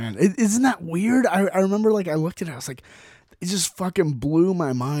 Oh man, isn't that weird? I remember like I looked at it, I was like, it just fucking blew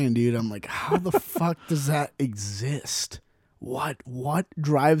my mind, dude. I'm like, how the fuck does that exist? What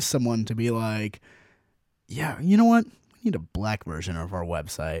drives someone to be like, yeah, you know what? We need a black version of our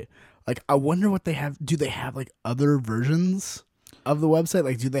website. Like, I wonder what they have. Do they have like other versions of the website?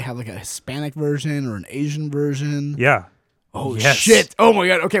 Like, do they have like a Hispanic version or an Asian version? Yeah. Oh, yes. Shit. Oh my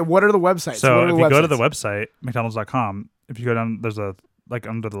God. Okay. What are the websites? So if you go to the website, McDonald's.com, if you go down, there's a, like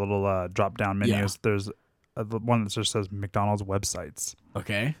under the little drop down menus, there's one that just says McDonald's websites.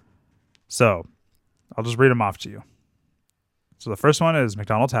 Okay. So I'll just read them off to you. So the first one is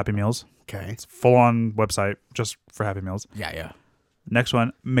McDonald's Happy Meals. Okay. It's full on website just for Happy Meals. Yeah. Next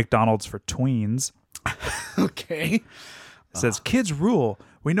one, McDonald's for Tweens. Okay. It says, kids rule.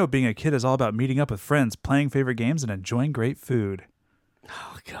 We know being a kid is all about meeting up with friends, playing favorite games, and enjoying great food.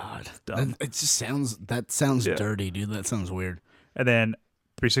 Oh, God. Dumb. It just sounds dirty, dude. That sounds weird. And then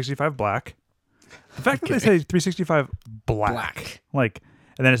 365 black. The fact that they say 365 black. Like,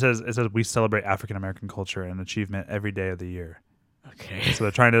 and then it says we celebrate African American culture and achievement every day of the year. Okay. So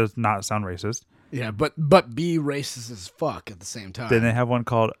they're trying to not sound racist. Yeah, but be racist as fuck at the same time. Then they have one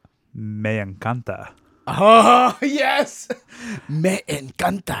called Me Encanta. Oh, yes. Me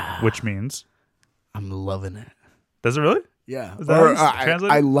Encanta. Which means? I'm loving it. Does it really? Yeah. Is that how it's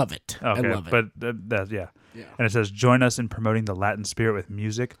translated? I love it. Okay, I love it. But yeah. Yeah. And it says, join us in promoting the Latin spirit with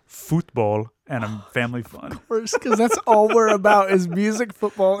music, football, and family fun. Of course, because that's all we're about is music,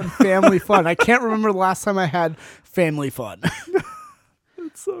 football, and family fun. I can't remember the last time I had family fun.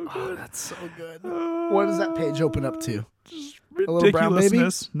 It's so good. Oh, that's so good. What does that page open up to? A little brown baby?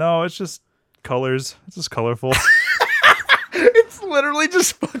 No, it's just colors. It's just colorful. It's literally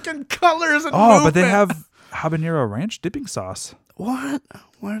just fucking colors and Oh, but they movement. have habanero ranch dipping sauce. What?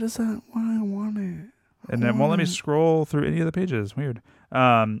 Why does that? Why I want it? And it won't let me scroll through any of the pages. Weird.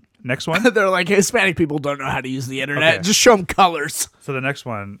 Next one. They're like, Hispanic people don't know how to use the internet. Okay. Just show them colors. So the next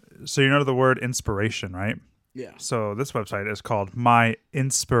one. So you know the word inspiration, right? Yeah. So this website is called My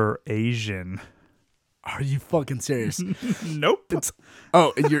Inspiration. Are you fucking serious? Nope.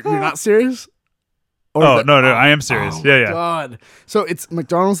 Oh, you're not serious? No, I am serious. Oh, yeah. God. So it's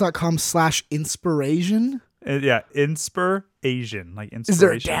mcdonalds.com/inspiration. Yeah, Inspir-Asian, like inspiration. Is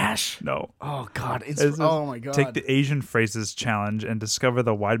there a dash? No. Oh God! Oh my God! Take the Asian Phrases Challenge and discover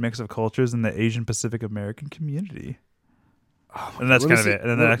the wide mix of cultures in the Asian Pacific American community. Oh and that's God. kind of it. And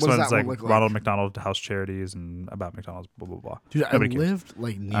then the next what does one's that like one look Ronald McDonald House Charities and about McDonald's, blah, blah, blah. Dude, Nobody I cares. lived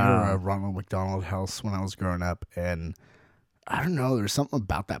like near a Ronald McDonald house when I was growing up, and I don't know. There's something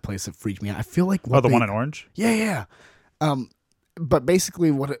about that place that freaked me out. I feel like the one in Orange? Yeah. But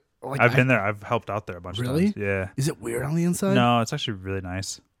basically, I've been there. I've helped out there a bunch of times. Yeah. Is it weird on the inside? No, it's actually really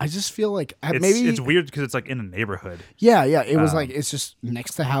nice. I just feel like It's weird because it's like in a neighborhood. Yeah. It was like it's just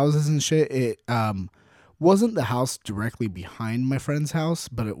next to houses and shit. It wasn't the house directly behind my friend's house,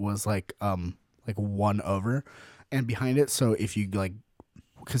 but it was like one over and behind it. So if you like,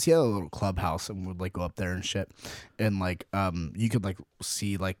 because he had a little clubhouse and would like go up there and shit, and like you could like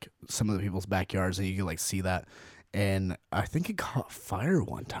see like some of the people's backyards and you could like see that. And I think it caught fire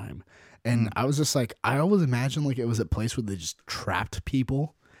one time. And I was just like, I always imagined like it was a place where they just trapped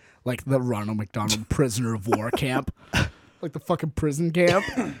people. Like the Ronald McDonald prisoner of war camp. Like the fucking prison camp.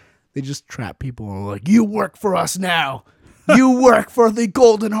 They just trap people and were like, you work for us now. You work for the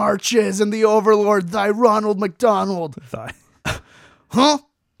Golden Arches and the Overlord, thy Ronald McDonald. Huh?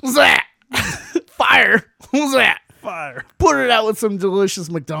 What's that? Fire. What's that? Fire. Put it out with some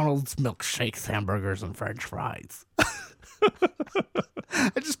delicious McDonald's milkshakes, hamburgers, and French fries. I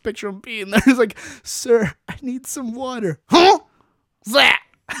just picture him being there. He's like, sir, I need some water. Huh? Zat.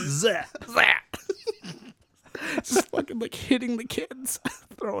 Just fucking like hitting the kids,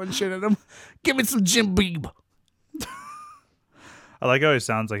 throwing shit at them. Give me some Jim Beam. I like how he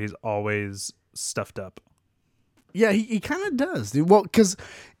sounds like he's always stuffed up. Yeah, he kind of does, dude. Well, because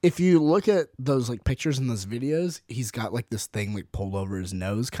if you look at those like pictures in those videos, he's got like this thing like pulled over his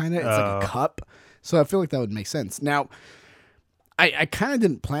nose, kind of. It's like a cup. So I feel like that would make sense. Now, I kind of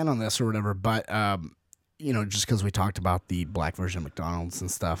didn't plan on this or whatever, but just because we talked about the black version of McDonald's and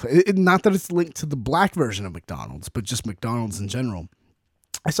stuff. Not that it's linked to the black version of McDonald's, but just McDonald's in general.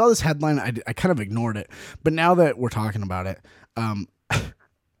 I saw this headline. I kind of ignored it, but now that we're talking about it,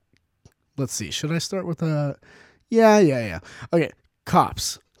 let's see. Should I start with a? Yeah. Okay.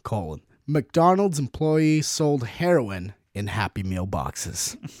 Cops, McDonald's employee sold heroin in Happy Meal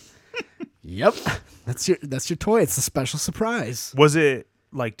boxes. Yep. That's your toy. It's a special surprise. Was it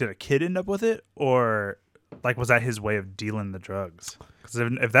like, did a kid end up with it? Or like, was that his way of dealing the drugs? Because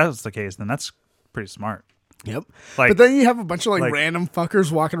if that was the case, then that's pretty smart. Yep. Like, but then you have a bunch of like random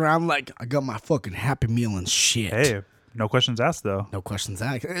fuckers walking around like, I got my fucking Happy Meal and shit. Hey, no questions asked, though. No questions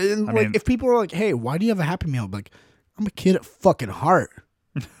asked. And if people are like, hey, why do you have a Happy Meal? I'm like, I'm a kid at fucking heart.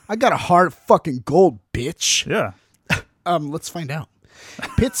 I got a heart of fucking gold, bitch. Yeah. Let's find out.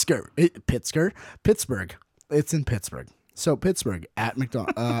 Pittsburgh. It's in Pittsburgh. So Pittsburgh at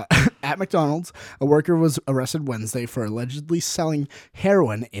McDonald's, a worker was arrested Wednesday for allegedly selling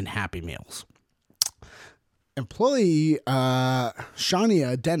heroin in Happy Meals. Employee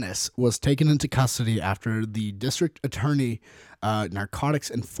Shania Dennis was taken into custody after the district attorney narcotics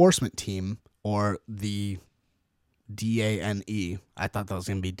enforcement team, or the DANE. I thought that was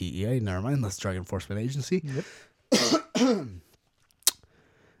going to be DEA. Never mind. That's Drug Enforcement Agency. Yep.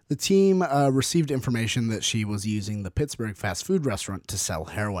 The team received information that she was using the Pittsburgh fast food restaurant to sell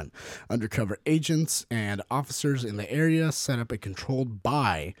heroin. Undercover agents and officers in the area set up a controlled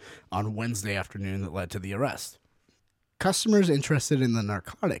buy on Wednesday afternoon that led to the arrest. Customers interested in the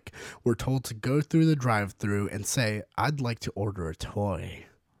narcotic were told to go through the drive-thru and say, "I'd like to order a toy."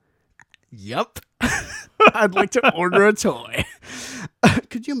 Yep. I'd like to order a toy.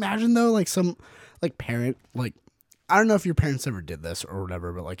 Could you imagine though, like some like parent, like, I don't know if your parents ever did this or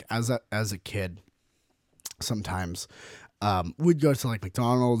whatever, but like as a kid, sometimes we'd go to like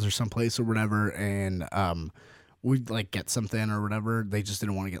McDonald's or someplace or whatever, and we'd like get something or whatever. They just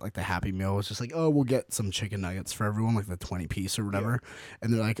didn't want to get like the Happy Meal. It was just like, oh, we'll get some chicken nuggets for everyone, like the 20 piece or whatever. Yeah.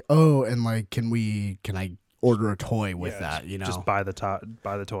 And they're like, oh, and like, can I order a toy with that, you know? Just buy the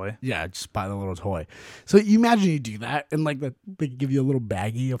toy. Yeah, just buy the little toy. So you imagine you do that and like they give you a little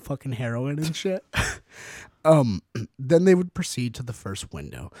baggie of fucking heroin and shit. Then they would proceed to the first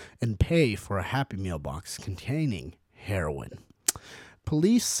window and pay for a Happy Meal box containing heroin.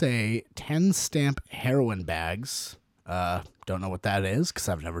 Police say 10 stamp heroin bags. Don't know what that is because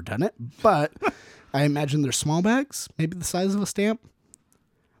I've never done it, but I imagine they're small bags, maybe the size of a stamp.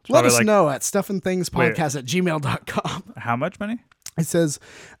 Let us know at stuffandthingspodcast@gmail.com. How much money? It says,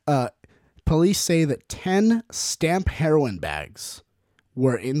 police say that 10 stamp heroin bags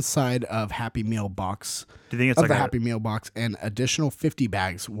were inside of Happy Meal box. Do you think it's of like the Happy Meal box, and additional 50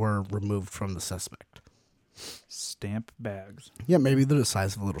 bags were removed from the suspect. Stamp bags? Yeah, maybe they're the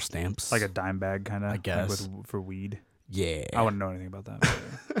size of little stamps. Like a dime bag, kind of. I guess for weed. Yeah, I wouldn't know anything about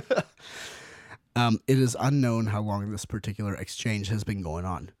that. It is unknown how long this particular exchange has been going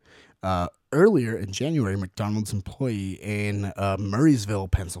on. Earlier in January, McDonald's employee in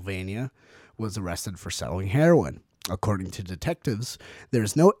Murraysville, Pennsylvania, was arrested for selling heroin. According to detectives, there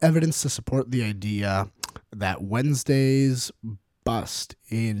is no evidence to support the idea that Wednesday's bust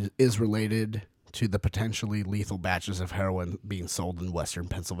is related to the potentially lethal batches of heroin being sold in Western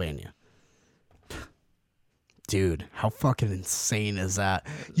Pennsylvania. Dude, how fucking insane is that?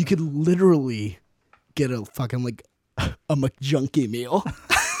 You could literally get a fucking like a McJunkie meal.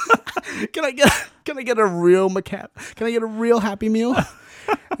 Can I get a real Can I get a real Happy Meal?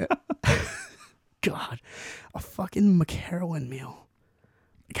 God, a fucking McHeroin meal.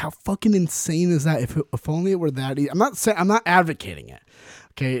 Like, how fucking insane is that? If only it were that easy. I'm not advocating it.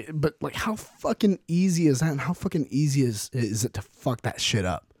 Okay, but like, how fucking easy is that? And how fucking easy is it to fuck that shit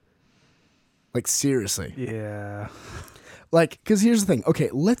up? Like, seriously. Yeah. Like, because here's the thing. Okay,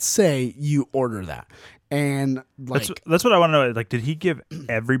 let's say you order that. And, like... That's what I want to know. Like, did he give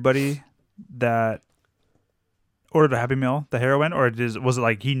everybody that ordered a Happy Meal the heroin? Or was it,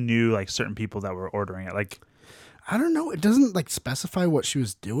 like, he knew, like, certain people that were ordering it? Like... I don't know. It doesn't, like, specify what she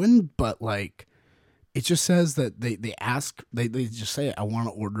was doing, but, like, it just says that they just say, I want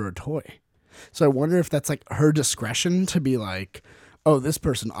to order a toy. So I wonder if that's, like, her discretion to be like... oh, this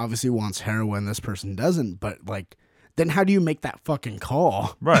person obviously wants heroin, this person doesn't, but, like, then how do you make that fucking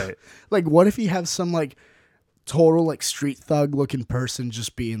call? Right. Like, what if you have some, like, total, like, street thug-looking person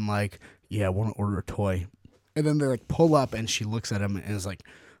just being like, yeah, I want to order a toy. And then they, like, pull up, and she looks at him and is like,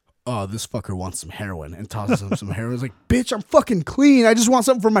 oh, this fucker wants some heroin, and tosses him some heroin. It's like, bitch, I'm fucking clean. I just want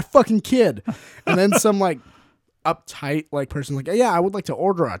something for my fucking kid. And then some, like, uptight, like, person like, yeah, I would like to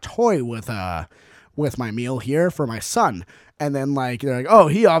order a toy with my meal here for my son. And then, like, they're like, oh,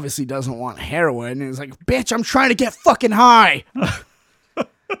 he obviously doesn't want heroin. And it's like, bitch, I'm trying to get fucking high.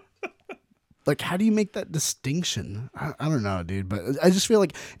 Like, how do you make that distinction? I don't know, dude. But I just feel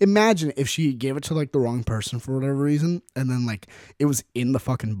like, imagine if she gave it to, like, the wrong person for whatever reason. And then, like, it was in the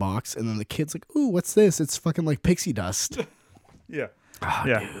fucking box. And then the kid's like, ooh, what's this? It's fucking, like, pixie dust. Yeah. Oh,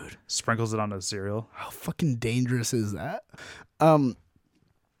 yeah. Dude. Sprinkles it onto the cereal. How fucking dangerous is that?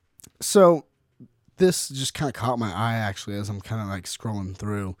 So... this just kind of caught my eye, actually, as I'm kind of, like, scrolling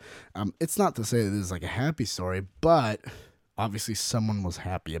through. It's not to say that this is, like, a happy story, but obviously someone was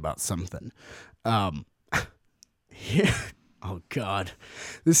happy about something. Yeah. Oh, God.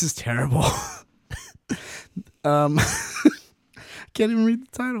 This is terrible. Can't even read the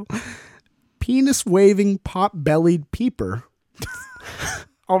title. Penis-waving, pot-bellied peeper.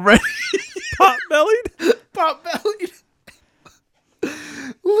 Already? Pot-bellied? Pot-bellied.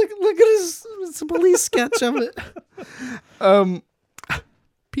 Look at his police sketch of it.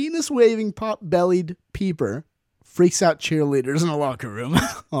 Penis-waving, pot-bellied peeper freaks out cheerleaders in a locker room.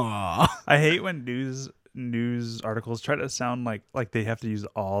 Aww. I hate when news articles try to sound like they have to use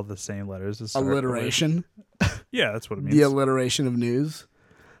all the same letters to start. Alliteration. Yeah, that's what it means. The alliteration of news.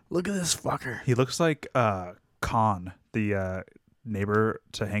 Look at this fucker. He looks like Khan, the neighbor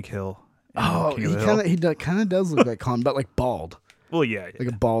to Hank Hill. Oh, he kind of does look like Khan, but like bald. Well, yeah. Like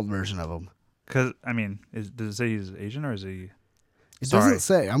a bald version of him. Because, I mean, does it say he's Asian or is he... It doesn't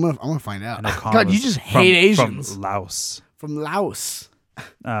say. I'm gonna find out. God, you just hate Asians. From Laos. From Laos.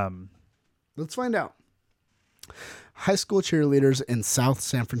 Let's find out. High school cheerleaders in South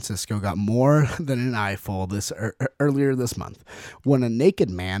San Francisco got more than an eyeful earlier this month when a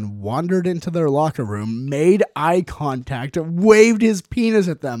naked man wandered into their locker room, made eye contact, waved his penis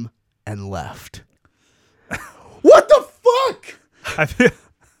at them, and left. What the fuck? I feel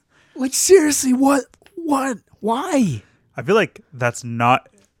like, seriously, what? Why? I feel like that's not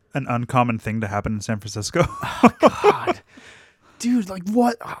an uncommon thing to happen in San Francisco. God. Dude, like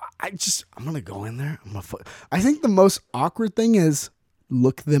what? I'm going to go in there. I think the most awkward thing is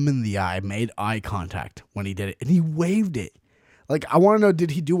look them in the eye, made eye contact when he did it. And he waved it. Like, I want to know,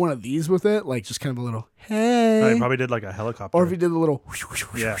 did he do one of these with it? Like, just kind of a little, hey. He probably did like a helicopter. Or if he did the little,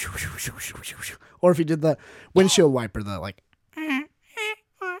 yeah. Or if he did the windshield wiper, the like.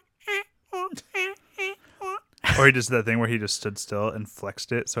 Or he just did that thing where he just stood still and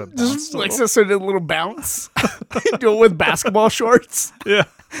flexed it so it bounced. Just flexed it so it did a little bounce. Do it with basketball shorts. Yeah.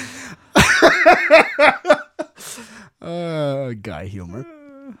 Guy humor.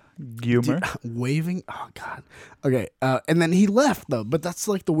 Humor. Waving. Oh, God. Okay. And then he left, though. But that's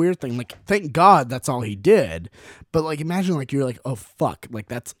like the weird thing. Like, thank God that's all he did. But like, imagine like you're like, oh, fuck. Like,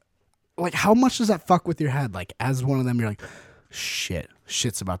 that's like, how much does that fuck with your head? Like, as one of them, you're like,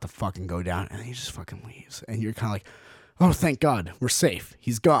 shit's about to fucking go down. And he just fucking leaves. And you're kind of like, oh, thank God. We're safe.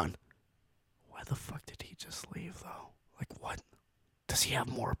 He's gone. Why the fuck did he just leave, though? Like, what? Does he have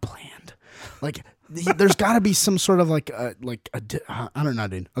more planned? Like, there's got to be some sort of I don't know,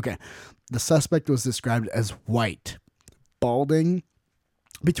 dude. Okay. The suspect was described as white, balding,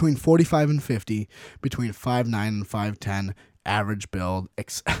 between 45 and 50, between 5'9 and 5'10, average build,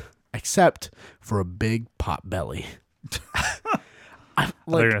 except for a big pot belly. I thought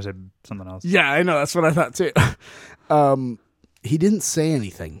you were going to say something else. Yeah, I know. That's what I thought, too. He didn't say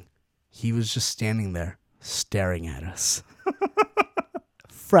anything. He was just standing there staring at us.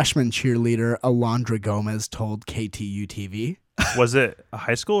 Freshman cheerleader Alondra Gomez told KTU TV. Was it a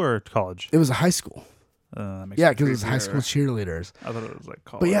high school or college? It was a high school. Yeah, because it was high school cheerleaders. I thought it was like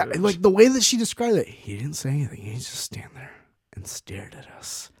college. But yeah, like the way that she described it, he didn't say anything. He just stand there and stared at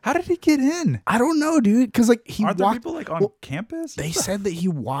us. How did he get in? I don't know, dude. Because like aren't there people like on campus? They said that he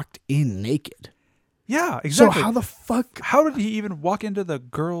walked in naked. Yeah, exactly. So how the fuck? How did he even walk into the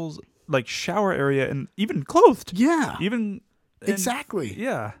girls' like shower area and even clothed? Yeah, exactly.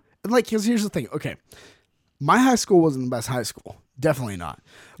 Yeah. Like, because here's the thing. Okay, my high school wasn't the best high school. Definitely not.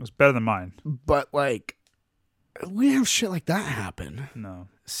 It was better than mine. But like, we didn't have shit like that happen. No.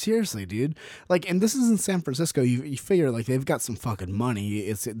 Seriously, dude. Like, and this is in San Francisco. You figure like they've got some fucking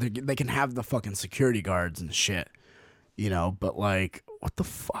money. They can have the fucking security guards and shit, you know. But like, what the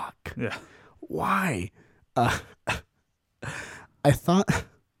fuck? Yeah. Why? I thought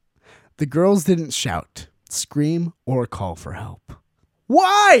the girls didn't shout, scream, or call for help.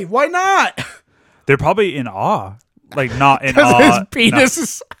 Why? Why not? They're probably in awe. Like, not in awe. His penis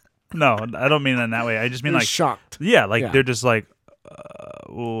is... No, I don't mean that in that way. I just mean they're like... shocked. Yeah, like they're just like,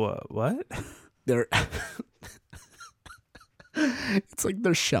 what? They're... It's like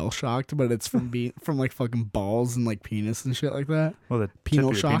they're shell shocked, but it's from like fucking balls and like penis and shit like that. Well, the penal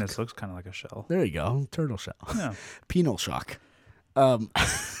tip of shock. your penis looks kind of like a shell. There you go, turtle shell. Yeah. Penal shock. God,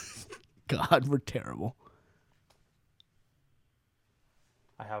 we're terrible.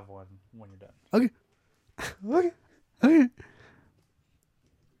 I have one when you're done. Okay.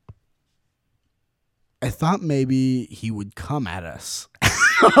 I thought maybe he would come at us.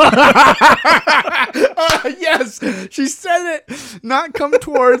 Yes, she said it. Not come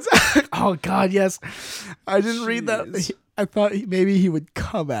towards. Oh God, yes. I didn't read that. I thought maybe he would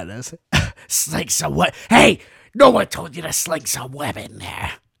come at us. Sling some web. Hey, no one told you to sling some web in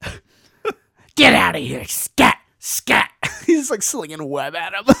there. Get out of here, scat. He's like slinging web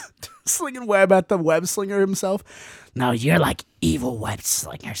at him. Slinging web at the web slinger himself. No, you're like evil web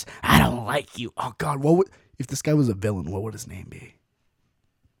slingers. I don't like you. Oh God, if this guy was a villain, what would his name be?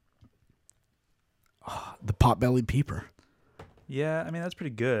 Oh, the pot-bellied peeper. Yeah, I mean that's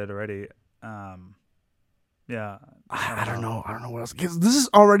pretty good already. Yeah, I don't know what else. Because this is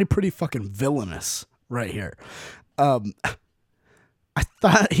already pretty fucking villainous right here. I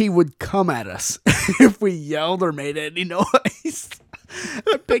thought he would come at us if we yelled or made any noise.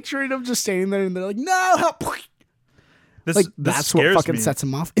 I'm picturing him just standing there and they're like, "No, help!" That's what fucking sets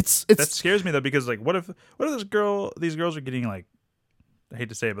him off. It's that scares me though, because like, what if these girls are getting like, I hate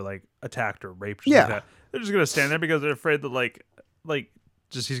to say it, but like attacked or raped or something like that. They're just gonna stand there because they're afraid that like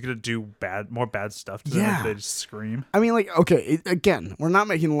just he's gonna do more bad stuff to them if they just scream. I mean, like, okay, again, we're not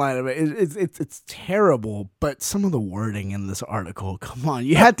making light of it. It's terrible, but some of the wording in this article, come on,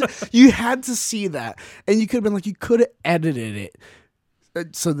 you had to see that, and you could have been like, you could have edited it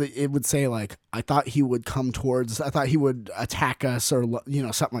so that it would say like, I thought he would come towards, I thought he would attack us, or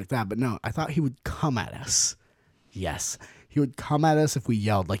something like that. But no, I thought he would come at us. Yes, he would come at us if we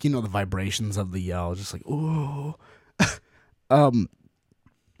yelled, like, the vibrations of the yell, just like, ooh.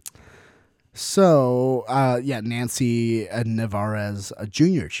 So, Nancy Navarez, a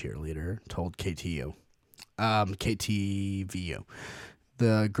junior cheerleader, told KTVU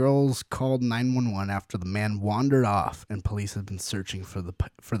The girls called 911 after the man wandered off, and police have been searching for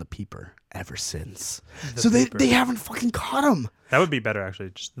the peeper ever since. So they haven't fucking caught him. That would be better,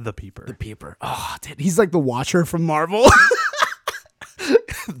 actually. Just the peeper. The peeper. Oh, dude, he's like the Watcher from Marvel.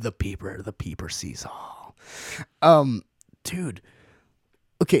 The peeper sees all. Dude.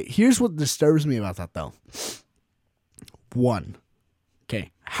 Okay, here's what disturbs me about that, though. 1,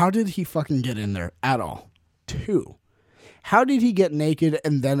 okay, how did he fucking get in there at all? 2, how did he get naked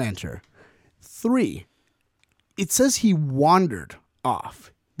and then enter? 3, it says he wandered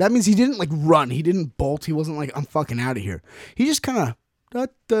off. That means he didn't like run. He didn't bolt. He wasn't like, I'm fucking out of here. He just kind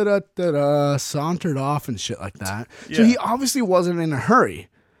of sauntered off and shit like that. Yeah. So he obviously wasn't in a hurry,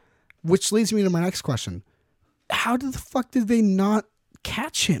 which leads me to my next question. How the fuck did they not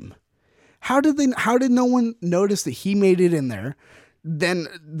catch him? How did no one notice that he made it in there, then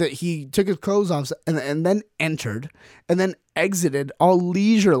that he took his clothes off and then entered and then exited all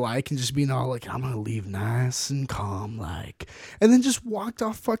leisure-like and just being all like, I'm going to leave nice and calm like, and then just walked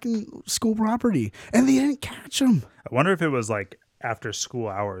off fucking school property and they didn't catch him? I wonder if it was like after school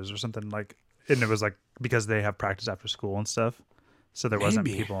hours or something, like, and it was like because they have practice after school and stuff. So there wasn't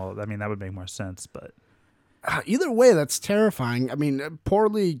people. I mean, that would make more sense, but either way, that's terrifying. I mean,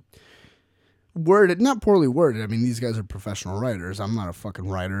 poorly worded, not poorly worded. I mean, these guys are professional writers. I'm not a fucking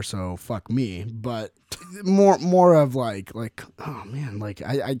writer, so fuck me. But more of like, oh man, like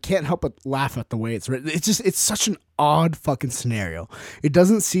I can't help but laugh at the way it's written. It's such an odd fucking scenario. It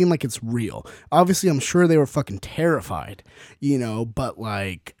doesn't seem like it's real. Obviously, I'm sure they were fucking terrified, but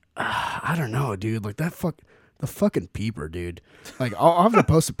like, I don't know, dude. Like the fucking peeper, dude. Like I'll have to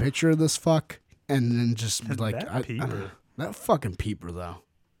post a picture of this fuck and then just like that fucking peeper though.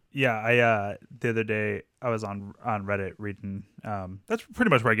 Yeah, I the other day I was on Reddit reading. That's pretty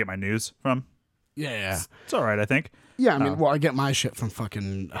much where I get my news from. Yeah. It's all right, I think. Yeah, I mean, I get my shit from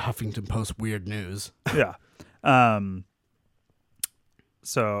fucking Huffington Post weird news. Yeah.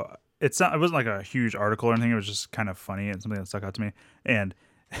 So it wasn't like a huge article or anything. It was just kind of funny and something that stuck out to me. And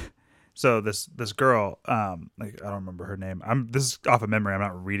so this girl, like I don't remember her name. This is off of memory. I'm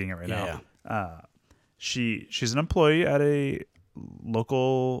not reading it right now. Yeah. She's an employee at a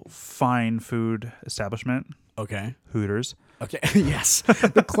local fine food establishment. Okay. Hooters. Okay. Yes.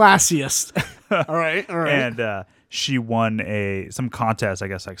 The classiest. All right. And she won some contest, I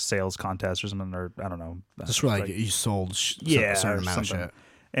guess, like sales contest or something, or I don't know. Just like you sold a certain amount of shit.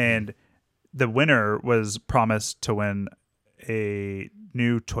 And the winner was promised to win a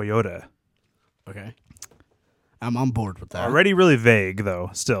new Toyota. Okay. I'm on board with that. Already really vague, though,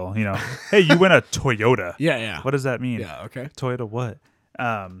 still, Hey, you win a Toyota. Yeah. What does that mean? Yeah, okay. Toyota what?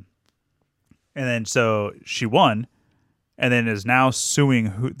 And then so she won, and then is now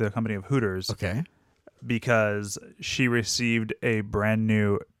suing the company of Hooters. Okay. Because she received a brand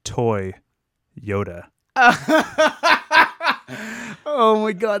new toy Yoda. Oh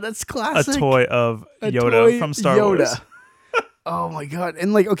my God, that's classic. A toy of Yoda from Star Wars. Oh my God!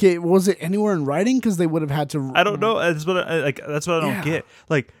 And like, okay, was it anywhere in writing? Because they would have had to. I don't know. That's what I don't get.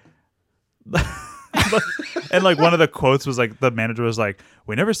 Like, and like one of the quotes was like the manager was like,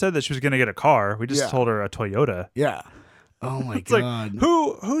 "We never said that she was going to get a car. We just told her a Toyota." Yeah. Oh my it's God. Like,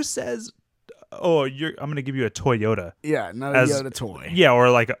 who says? Oh, I'm going to give you a Toyota. Yeah, not a Yoda toy. Yeah, or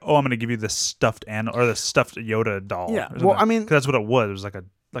like, oh, I'm going to give you the stuffed animal or the stuffed Yoda doll. Yeah. Well, I mean, that's what it was. It was like a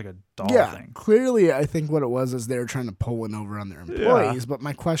doll thing. Clearly, I think what it was is they were trying to pull one over on their employees. Yeah. But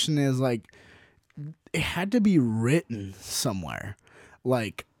my question is, like, it had to be written somewhere.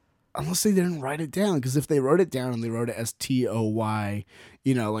 Like, unless they didn't write it down. Because if they wrote it down and they wrote it as Toy,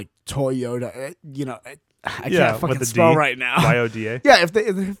 like Toyota, I can't fucking spell right now. Yoda. Yeah, if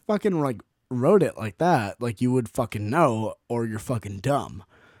they fucking like wrote it like that, like you would fucking know, or you're fucking dumb,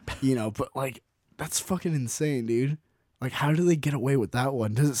 But like, that's fucking insane, dude. Like, how do they get away with that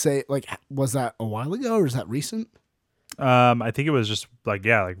one? Does it say, like, was that a while ago or is that recent? I think it was just like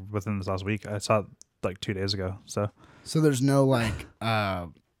within this last week. I saw it like 2 days ago. So there's no like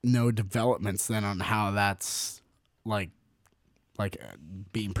no developments then on how that's like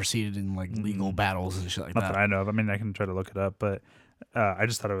being proceeded in like legal battles and shit like Nothing that. I know of. I mean, I can try to look it up, but I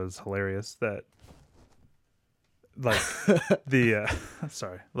just thought it was hilarious that like the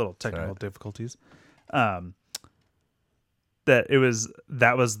sorry, little technical difficulties. That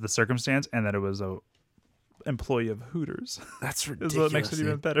was the circumstance, and that it was a employee of Hooters. That's ridiculous. Is what makes it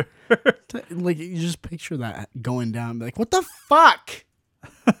even better. Like, you just picture that going down, be like, what the fuck?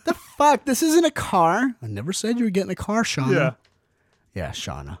 The fuck? This isn't a car. I never said you were getting a car, Shauna. Yeah,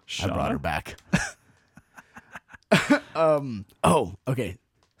 Shauna. I brought her back. Oh, okay.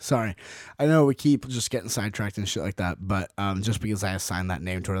 Sorry. I know we keep just getting sidetracked and shit like that, but just because I assigned that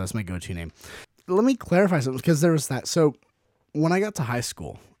name to her, that's my go-to name. Let me clarify something, because there was that. So when I got to high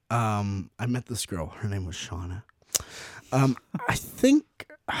school, I met this girl. Her name was Shauna. I think,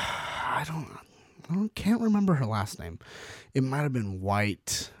 I can't remember her last name. It might have been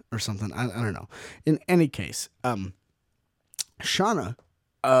White or something. I don't know. In any case, Shauna,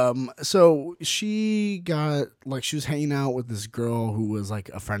 so she was hanging out with this girl who was like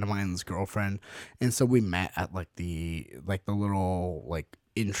a friend of mine's girlfriend, and so we met at the little like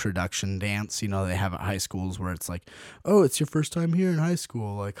introduction dance, they have at high schools where it's like, oh, it's your first time here in high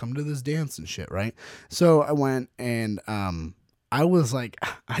school, like come to this dance and shit, right? So I went, and I was like,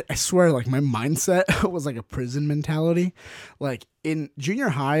 I swear, like my mindset was like a prison mentality. Like in junior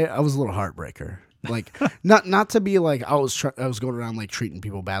high, I was a little heartbreaker. Like not to be like I was going around like treating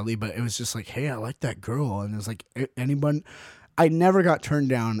people badly, but it was just like, hey, I like that girl, and it was like anyone. I never got turned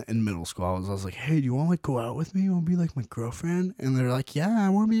down in middle school. I was like, hey, do you want to like go out with me? You want to be like my girlfriend? And they're like, yeah, I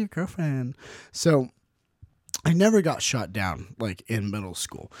want to be your girlfriend. So I never got shot down like in middle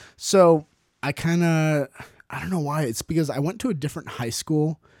school. So I don't know why. It's because I went to a different high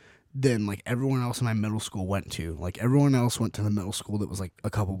school than like everyone else in my middle school went to. Like everyone else went to the middle school that was like a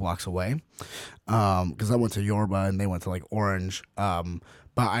couple blocks away. Because I went to Yorba and they went to like Orange. But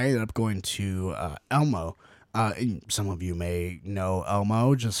I ended up going to Elmo. And some of you may know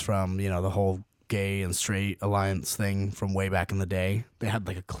Elmo just from, the whole gay and straight alliance thing from way back in the day. They had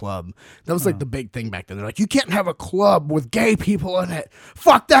like a club. That was like the big thing back then. They're like, you can't have a club with gay people in it.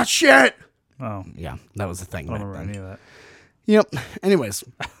 Fuck that shit. Oh. Yeah, that was the thing. I don't remember any of that. Yep. Anyways.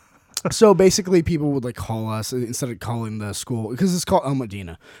 So basically people would like call us instead of calling the school, because it's called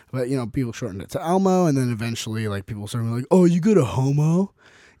Elmodina, but people shortened it to Elmo, and then eventually like people started like, oh, you go to Homo?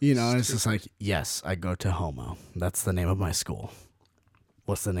 And it's just like, yes, I go to Homo. That's the name of my school.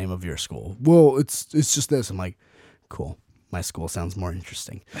 What's the name of your school? Well, it's just this. I'm like, cool. My school sounds more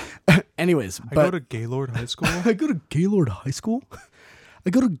interesting. Anyways, I go to Gaylord High School. I go to Gaylord High School.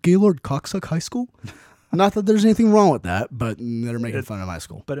 I go to Gaylord Cocksuck High School. Not that there's anything wrong with that, but they're making fun of my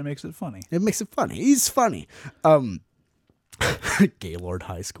school. But it makes it funny. It makes it funny. He's funny. Gaylord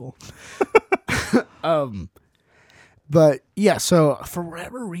High School. But yeah, so for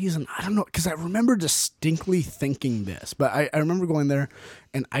whatever reason, I don't know, because I remember distinctly thinking this, but I remember going there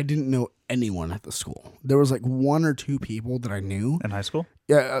and I didn't know anyone at the school. There was like one or two people that I knew. In high school?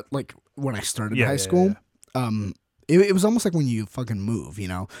 Yeah, like when I started high school. Yeah. It was almost like when you fucking move,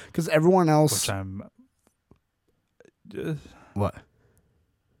 because everyone else. Which I'm what?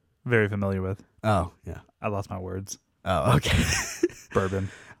 Very familiar with. Oh, yeah. I lost my words. Oh, okay. Bourbon.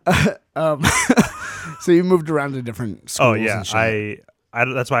 So you moved around to different schools. Oh yeah, and shit. I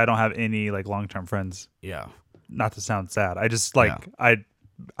that's why I don't have any like long-term friends. Yeah. Not to sound sad, I just like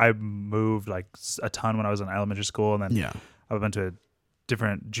I moved like a ton when I was in elementary school, and then I went to a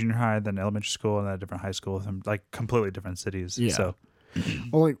different junior high, then elementary school, and then a different high school, and like completely different cities. Yeah. So,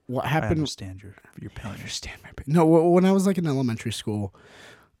 well, like what happened? I understand your pain. I understand my pain. No, when I was like in elementary school,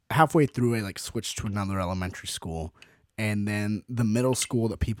 halfway through, I like switched to another elementary school. And then the middle school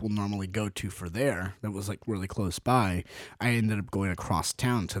that people normally go to for there, that was like really close by, I ended up going across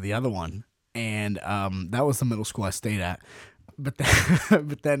town to the other one. And that was the middle school I stayed at. But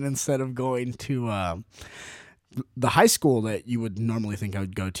then instead of going to the high school that you would normally think I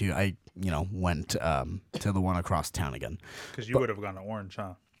would go to, I went to the one across town again. Because you would have gone to Orange,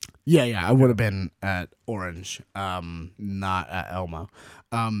 huh? Yeah, I would have been at Orange, not at Elmo.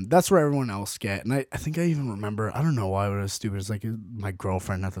 That's where everyone else get, and I think I even remember, I don't know why I was stupid, it's like my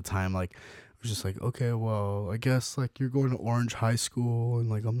girlfriend at the time, like, was just like, okay, well, I guess, like, you're going to Orange High School, and,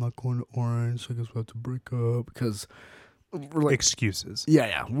 like, I'm not going to Orange, so I guess we'll have to break up, because we're, like... Excuses.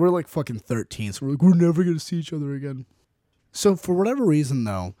 Yeah, we're, like, fucking 13, so we're like, we're never gonna see each other again. So, for whatever reason,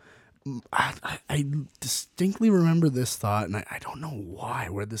 though, I distinctly remember this thought, and I don't know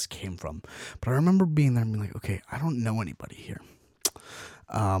where this came from, but I remember being there and being like, okay, I don't know anybody here.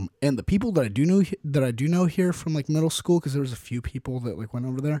 And the people that I do know here from like middle school, because there was a few people that like went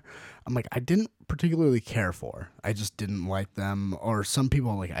over there, I'm like, I didn't particularly care for. I just didn't like them, or some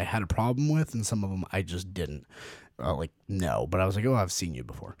people like I had a problem with, and some of them I just didn't no. But I was like, oh, I've seen you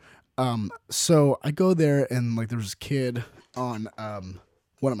before. So I go there, and like there's this kid on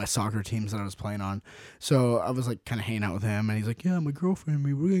one of my soccer teams that I was playing on. So I was like kind of hanging out with him, and he's like, yeah, my girlfriend and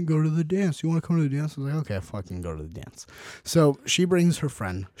me, we're going to go to the dance. You want to come to the dance? I was like, okay, I fucking go to the dance. So she brings her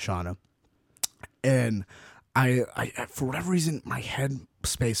friend, Shauna, and I for whatever reason, my head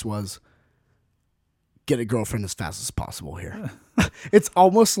space was, get a girlfriend as fast as possible here. It's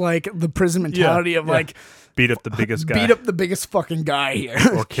almost like the prison mentality of like, beat up the biggest guy. Beat up the biggest fucking guy here.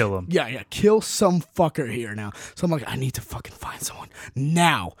 Or kill him. Yeah. Kill some fucker here now. So I'm like, I need to fucking find someone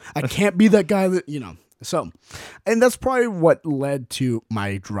now. I can't be that guy that, So, and that's probably what led to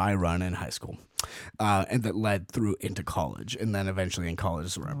my dry run in high school. And that led through into college. And then eventually in college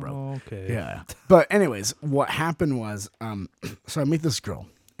is where I broke. Okay. Yeah. But anyways, what happened was, so I meet this girl.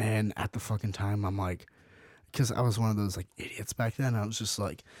 And at the fucking time, I'm like, because I was one of those like idiots back then. I was just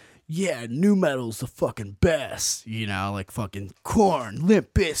like, yeah, nu metal's the fucking best. Like fucking Korn,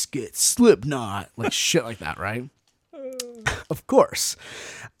 Limp Bizkit, Slipknot, like shit like that, right? Of course.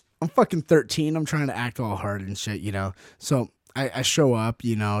 I'm fucking 13. I'm trying to act all hard and shit, So I show up,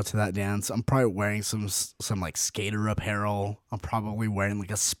 to that dance. I'm probably wearing some like skater apparel. I'm probably wearing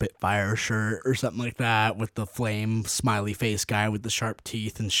like a Spitfire shirt or something like that with the flame smiley face guy with the sharp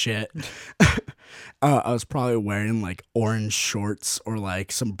teeth and shit. I was probably wearing like orange shorts or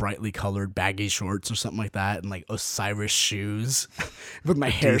like some brightly colored baggy shorts or something like that, and like Osiris shoes with my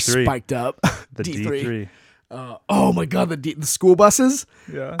hair D3. Spiked up. The D3. Oh my god, the school buses.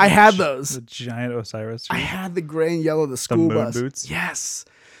 Yeah, I had those. The giant Osiris. I had the gray and yellow, the school bus. Boots. Yes.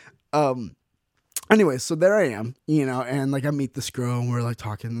 Anyway, so there I am, and like I meet this girl and we're like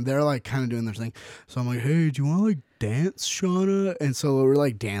talking. And they're like kind of doing their thing. So I'm like, hey, do you want to like dance, Shauna? And so we're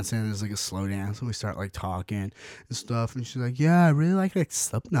like dancing. It's like a slow dance, and we start like talking and stuff. And she's like, yeah, I really like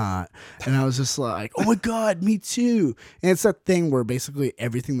Slipknot. And I was just like, oh my god, me too. And it's that thing where basically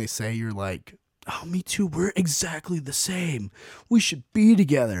everything they say, you're like, oh, me too. We're exactly the same. We should be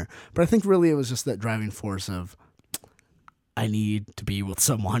together. But I think really it was just that driving force of, I need to be with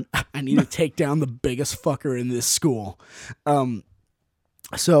someone. I need to take down the biggest fucker in this school.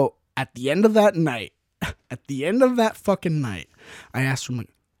 So at the end of that night, fucking night, I asked her, I'm like,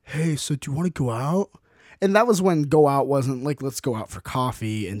 hey, so do you want to go out? And that was when go out wasn't like, let's go out for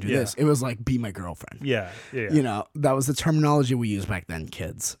coffee and do this. It was like, be my girlfriend. Yeah. That was the terminology we used back then,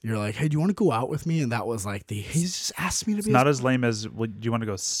 kids. You're like, hey, do you want to go out with me? And that was like, he just asked me to be. It's not as lame as, do you want to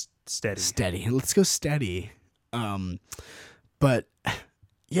go steady? Steady. Let's go steady. But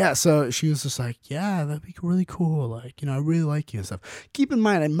yeah, so she was just like, yeah, that'd be really cool. Like, I really like you and stuff. Keep in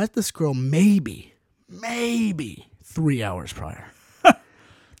mind, I met this girl maybe 3 hours prior.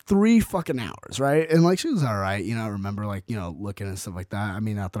 3 fucking hours, right? And like she was all right, I remember like, looking and stuff like that. I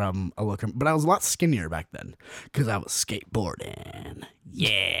mean, not that I'm a looker, but I was a lot skinnier back then because I was skateboarding.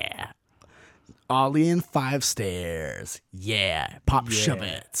 Yeah. Ollie and 5 stairs. Yeah. Pop shove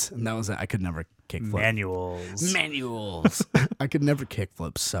it. And that was it. I could never kickflip. Manuals. I could never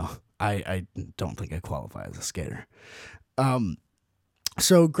kickflip, so I don't think I qualify as a skater.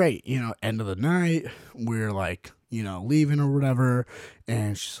 So great, end of the night, we're like, leaving or whatever,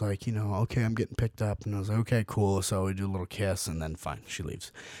 and she's like, okay, I'm getting picked up, and I was like, okay, cool. So we do a little kiss, and then fine, she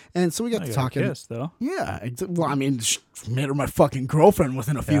leaves, and so we got to talking. Kiss though. Yeah, well, I mean, she made her my fucking girlfriend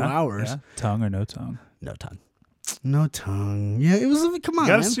within a few hours. Yeah. Tongue or no tongue? No tongue. No tongue. Yeah, it was. Come on,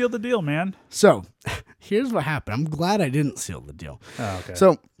 you gotta man. seal the deal, man. So here's what happened. I'm glad I didn't seal the deal. Oh, okay.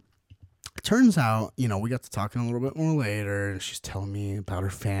 So it turns out, we got to talking a little bit more later, and she's telling me about her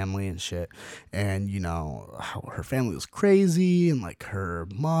family and shit, and how her family was crazy, and like her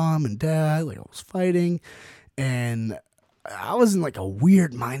mom and dad like was fighting, and I was in like a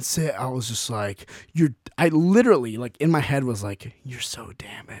weird mindset. I was just like, I literally like in my head was like, you're so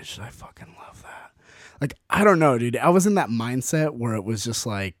damaged. I fucking love that. Like, I don't know, dude. I was in that mindset where it was just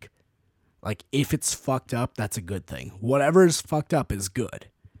like if it's fucked up, that's a good thing. Whatever is fucked up is good.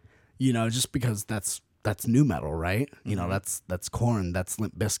 Just because that's nu metal, right? That's Korn, that's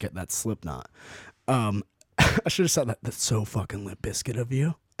Limp Bizkit, that's Slipknot. I should have said that. That's so fucking Limp Bizkit of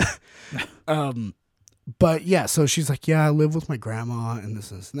you. But yeah, so she's like, yeah, I live with my grandma and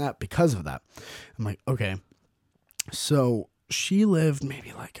this and that because of that. I'm like, okay. So she lived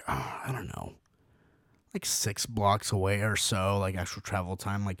maybe like, I don't know, like 6 blocks away or so, like actual travel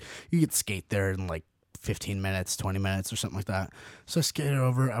time. Like you could skate there in like 15 minutes, 20 minutes or something like that. So I skated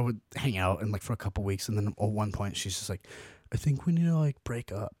over. I would hang out and like for a couple weeks. And then at one point she's just like, I think we need to like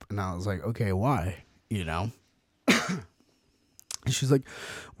break up. And I was like, okay, why? And she's like,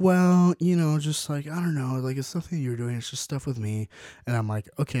 well, just like, I don't know, like it's nothing you're doing. It's just stuff with me. And I'm like,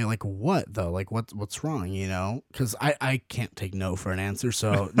 okay, like what though? Like what's wrong? Cause I can't take no for an answer.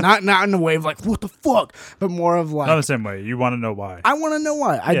 So not in a way of like, what the fuck, but more of like, not the same way. You want to know why. I want to know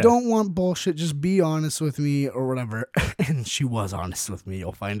why. I don't want bullshit. Just be honest with me or whatever. And she was honest with me.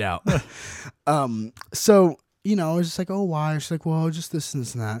 You'll find out. So you know, I was just like, oh, why? She's like, well, just this and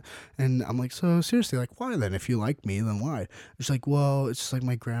this and that. And I'm like, so seriously, like, why then? If you like me, then why? She's like, well, it's just like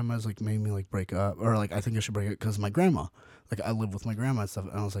my grandma's like made me like break up, or like I think I should break up because my grandma. Like I live with my grandma and stuff.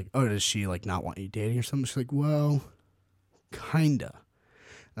 And I was like, oh, does she like not want you dating or something? She's like, well, kinda.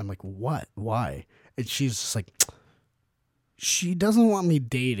 And I'm like, what? Why? And she's just like, she doesn't want me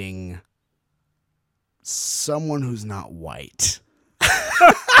dating someone who's not white.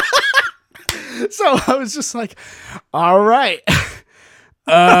 So I was just like, all right.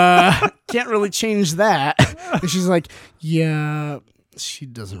 Can't really change that. And she's like, yeah, she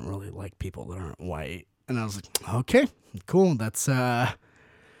doesn't really like people that aren't white. And I was like, okay, cool. That's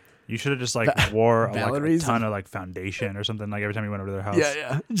you should have just like wore a ton of like foundation or something like every time you went over to their house.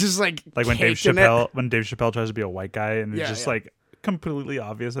 Yeah. Just like when Dave Chappelle tries to be a white guy and it's just like completely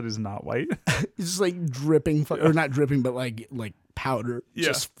obvious that he's not white. It's just like dripping, or not dripping, but like powder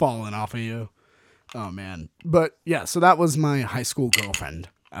just falling off of you. Oh man. But yeah, so that was my high school girlfriend.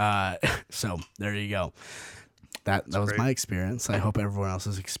 So there you go. That was great. My experience. I hope everyone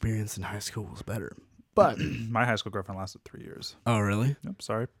else's experience in high school was better. But my high school girlfriend lasted 3 years. Oh really? Yep,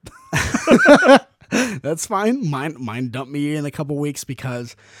 sorry. That's fine. Mine dumped me in a couple weeks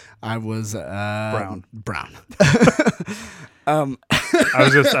because I was brown. I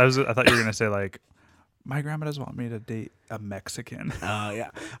thought you were gonna say like, my grandma doesn't want me to date a Mexican. Yeah,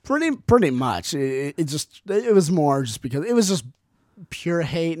 pretty much. It was more just because it was just pure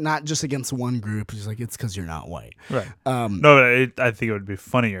hate, not just against one group. It's like it's because you're not white, right? No, but I think it would be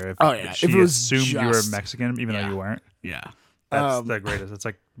funnier if she assumed you were Mexican, even though you weren't. Yeah, that's the greatest. It's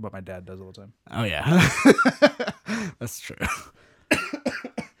like what my dad does all the time. Oh yeah, that's true.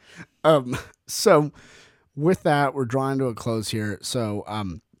 So with that, we're drawing to a close here. So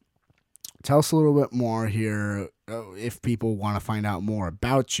tell us a little bit more here. If people want to find out more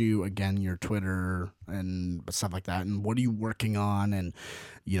about you, again, your Twitter and stuff like that, and what are you working on, and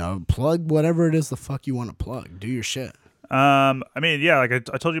plug whatever it is the fuck you want to plug. Do your shit. I mean, yeah, like I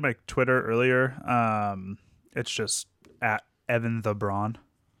told you my Twitter earlier. It's just at Evan the Braun.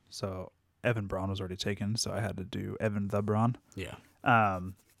 So Evan Braun was already taken, so I had to do Evan the Braun. Yeah.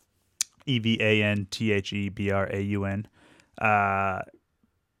 EvanTheBraun.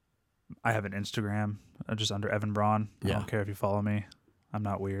 I have an Instagram just under Evan Braun. I don't care if you follow me. I'm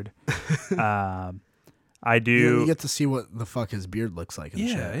not weird. I do. You get to see what the fuck his beard looks like and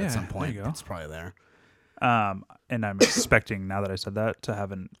shit at some point. It's probably there. And I'm expecting, now that I said that, to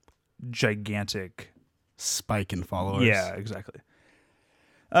have a gigantic spike in followers. Yeah, exactly.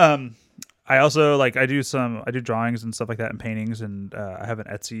 I also I do drawings and stuff like that and paintings, and I have an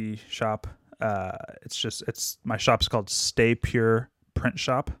Etsy shop. My shop's called Stay Pure Print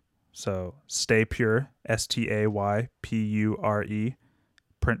Shop. So Stay Pure, STAYPURE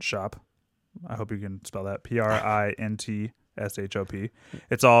Print Shop. I hope you can spell that. PRINTSHOP.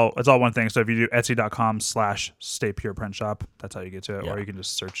 It's all one thing. So if you do Etsy.com/Stay Pure Print Shop, that's how you get to it. Or you can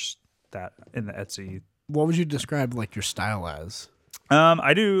just search that in the Etsy. What would you describe your style as?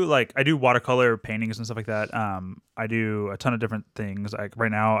 I do watercolor paintings and stuff like that. I do a ton of different things. Like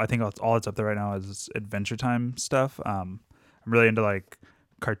right now, I think all that's up there right now is Adventure Time stuff. I'm really into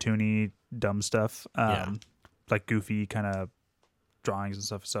cartoony, dumb stuff. Like goofy kind of drawings and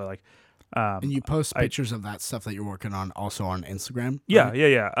stuff. So and you post pictures of that stuff that you're working on also on Instagram? Yeah.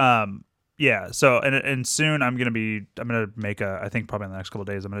 So and soon I'm gonna make I think probably in the next couple of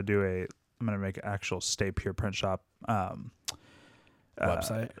days I'm gonna make an actual Stay Pure Print Shop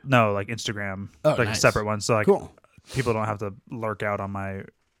website. No, Instagram, nice. A separate one. So cool. People don't have to lurk out on my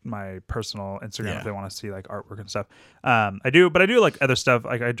personal Instagram if they want to see artwork and stuff. I do other stuff.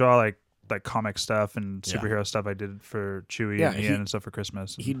 I draw comic stuff and superhero stuff. I did for Chewie and Ian and stuff for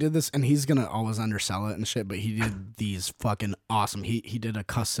Christmas. He did this, and he's gonna always undersell it and shit. But he did these fucking awesome. He did a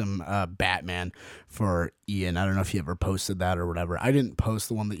custom Batman for Ian. I don't know if he ever posted that or whatever. I didn't post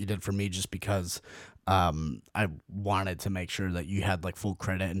the one that you did for me just because I wanted to make sure that you had full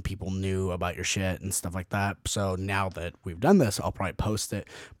credit and people knew about your shit and stuff like that. So now that we've done this, I'll probably post it.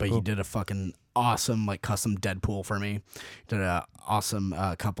 But He did a fucking awesome custom Deadpool for me. He did a awesome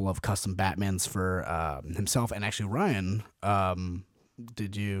couple of custom Batmans for himself and actually Ryan.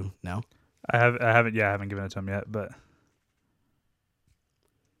 Did you know? I haven't given it to him yet, but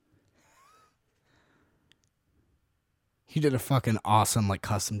he did a fucking awesome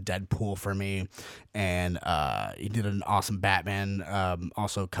custom Deadpool for me, and he did an awesome Batman,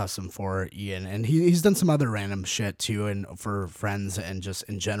 also custom for Ian, and he's done some other random shit too, and for friends and just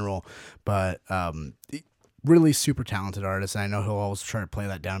in general. But really super talented artist. And I know he'll always try to play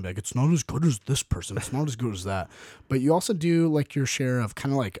that down and be like, it's not as good as this person, it's not as good as that. But you also do your share of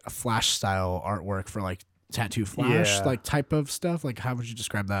kind of a Flash style artwork for tattoo flash like type of stuff? Like, how would you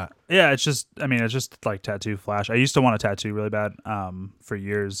describe that? Yeah, it's just like tattoo flash. I used to want a tattoo really bad for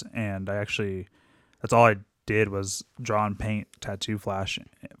years, and that's all I did was draw and paint tattoo flash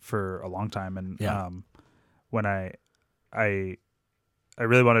for a long time. And when I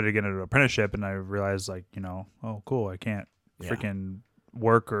really wanted to get into an apprenticeship, and I realized, like, oh cool, I can't freaking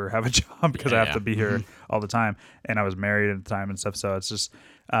work or have a job because I have to be here all the time, and I was married at the time and stuff, so it's just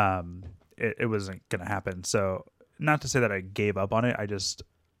it wasn't gonna happen. So, not to say that I gave up on it,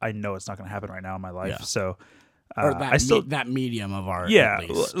 I know it's not gonna happen right now in my life. So or that medium of art,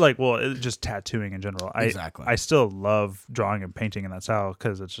 just tattooing in general. Exactly. I still love drawing and painting in that style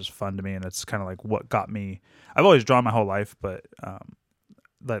because it's just fun to me, and it's kind of like what got me. I've always drawn my whole life, but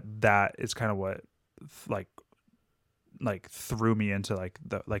that is kind of what like threw me into like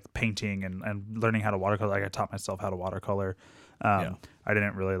the painting and learning how to watercolor. Like, I taught myself how to watercolor. I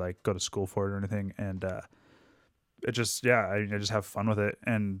didn't really like go to school for it or anything, and it just I just have fun with it,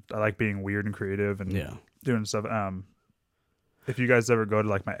 and I like being weird and creative and doing stuff. If you guys ever go to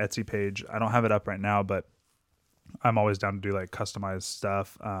like my Etsy page, I don't have it up right now, but I'm always down to do like customized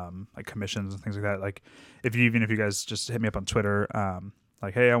stuff, like commissions and things like that. Like, if you guys just hit me up on Twitter,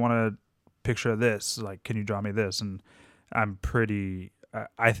 like, hey, I want a picture of this, like, can you draw me this? And I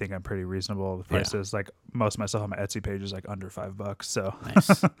think I'm pretty reasonable with prices. Like, most of my stuff on my Etsy page is like under $5. So nice.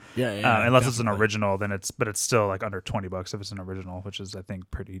 Unless definitely. It's an original, then it's still like under $20 if it's an original, which is, I think,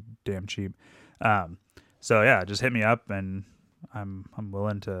 pretty damn cheap. So yeah, just hit me up, and I'm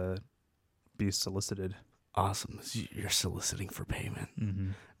willing to be solicited. Awesome. You're soliciting for payment.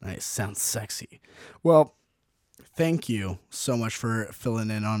 Mm-hmm. Nice. Sounds sexy. Well, thank you so much for filling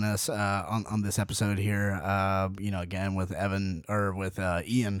in on us on this episode here. Again, with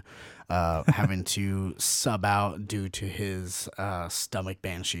Ian having to sub out due to his stomach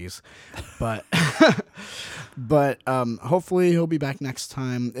banshees, but hopefully he'll be back next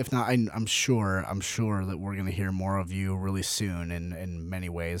time. If not, I'm sure that we're gonna hear more of you really soon in many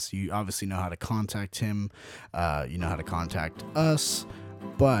ways. You obviously know how to contact him. You know how to contact us.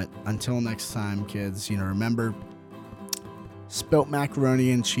 But until next time, kids, remember, spilt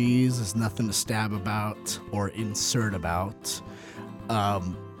macaroni and cheese is nothing to stab about or insert about.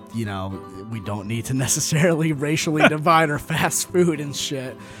 We don't need to necessarily racially divide our fast food and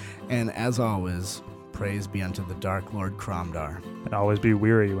shit. And as always, praise be unto the Dark Lord Cromdar. And always be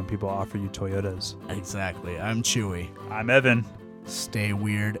weary when people offer you Toyotas. Exactly. I'm Chewy. I'm Evan. Stay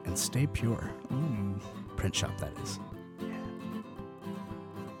weird and stay pure. Print shop, that is.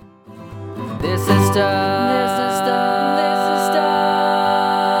 This is stuff. This is stuff. This is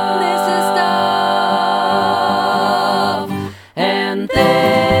stuff. This is stuff. And things.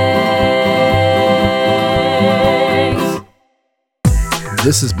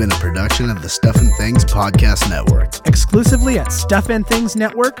 This has been a production of the Stuff and Things Podcast Network. Exclusively at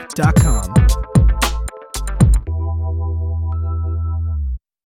stuffandthingsnetwork.com.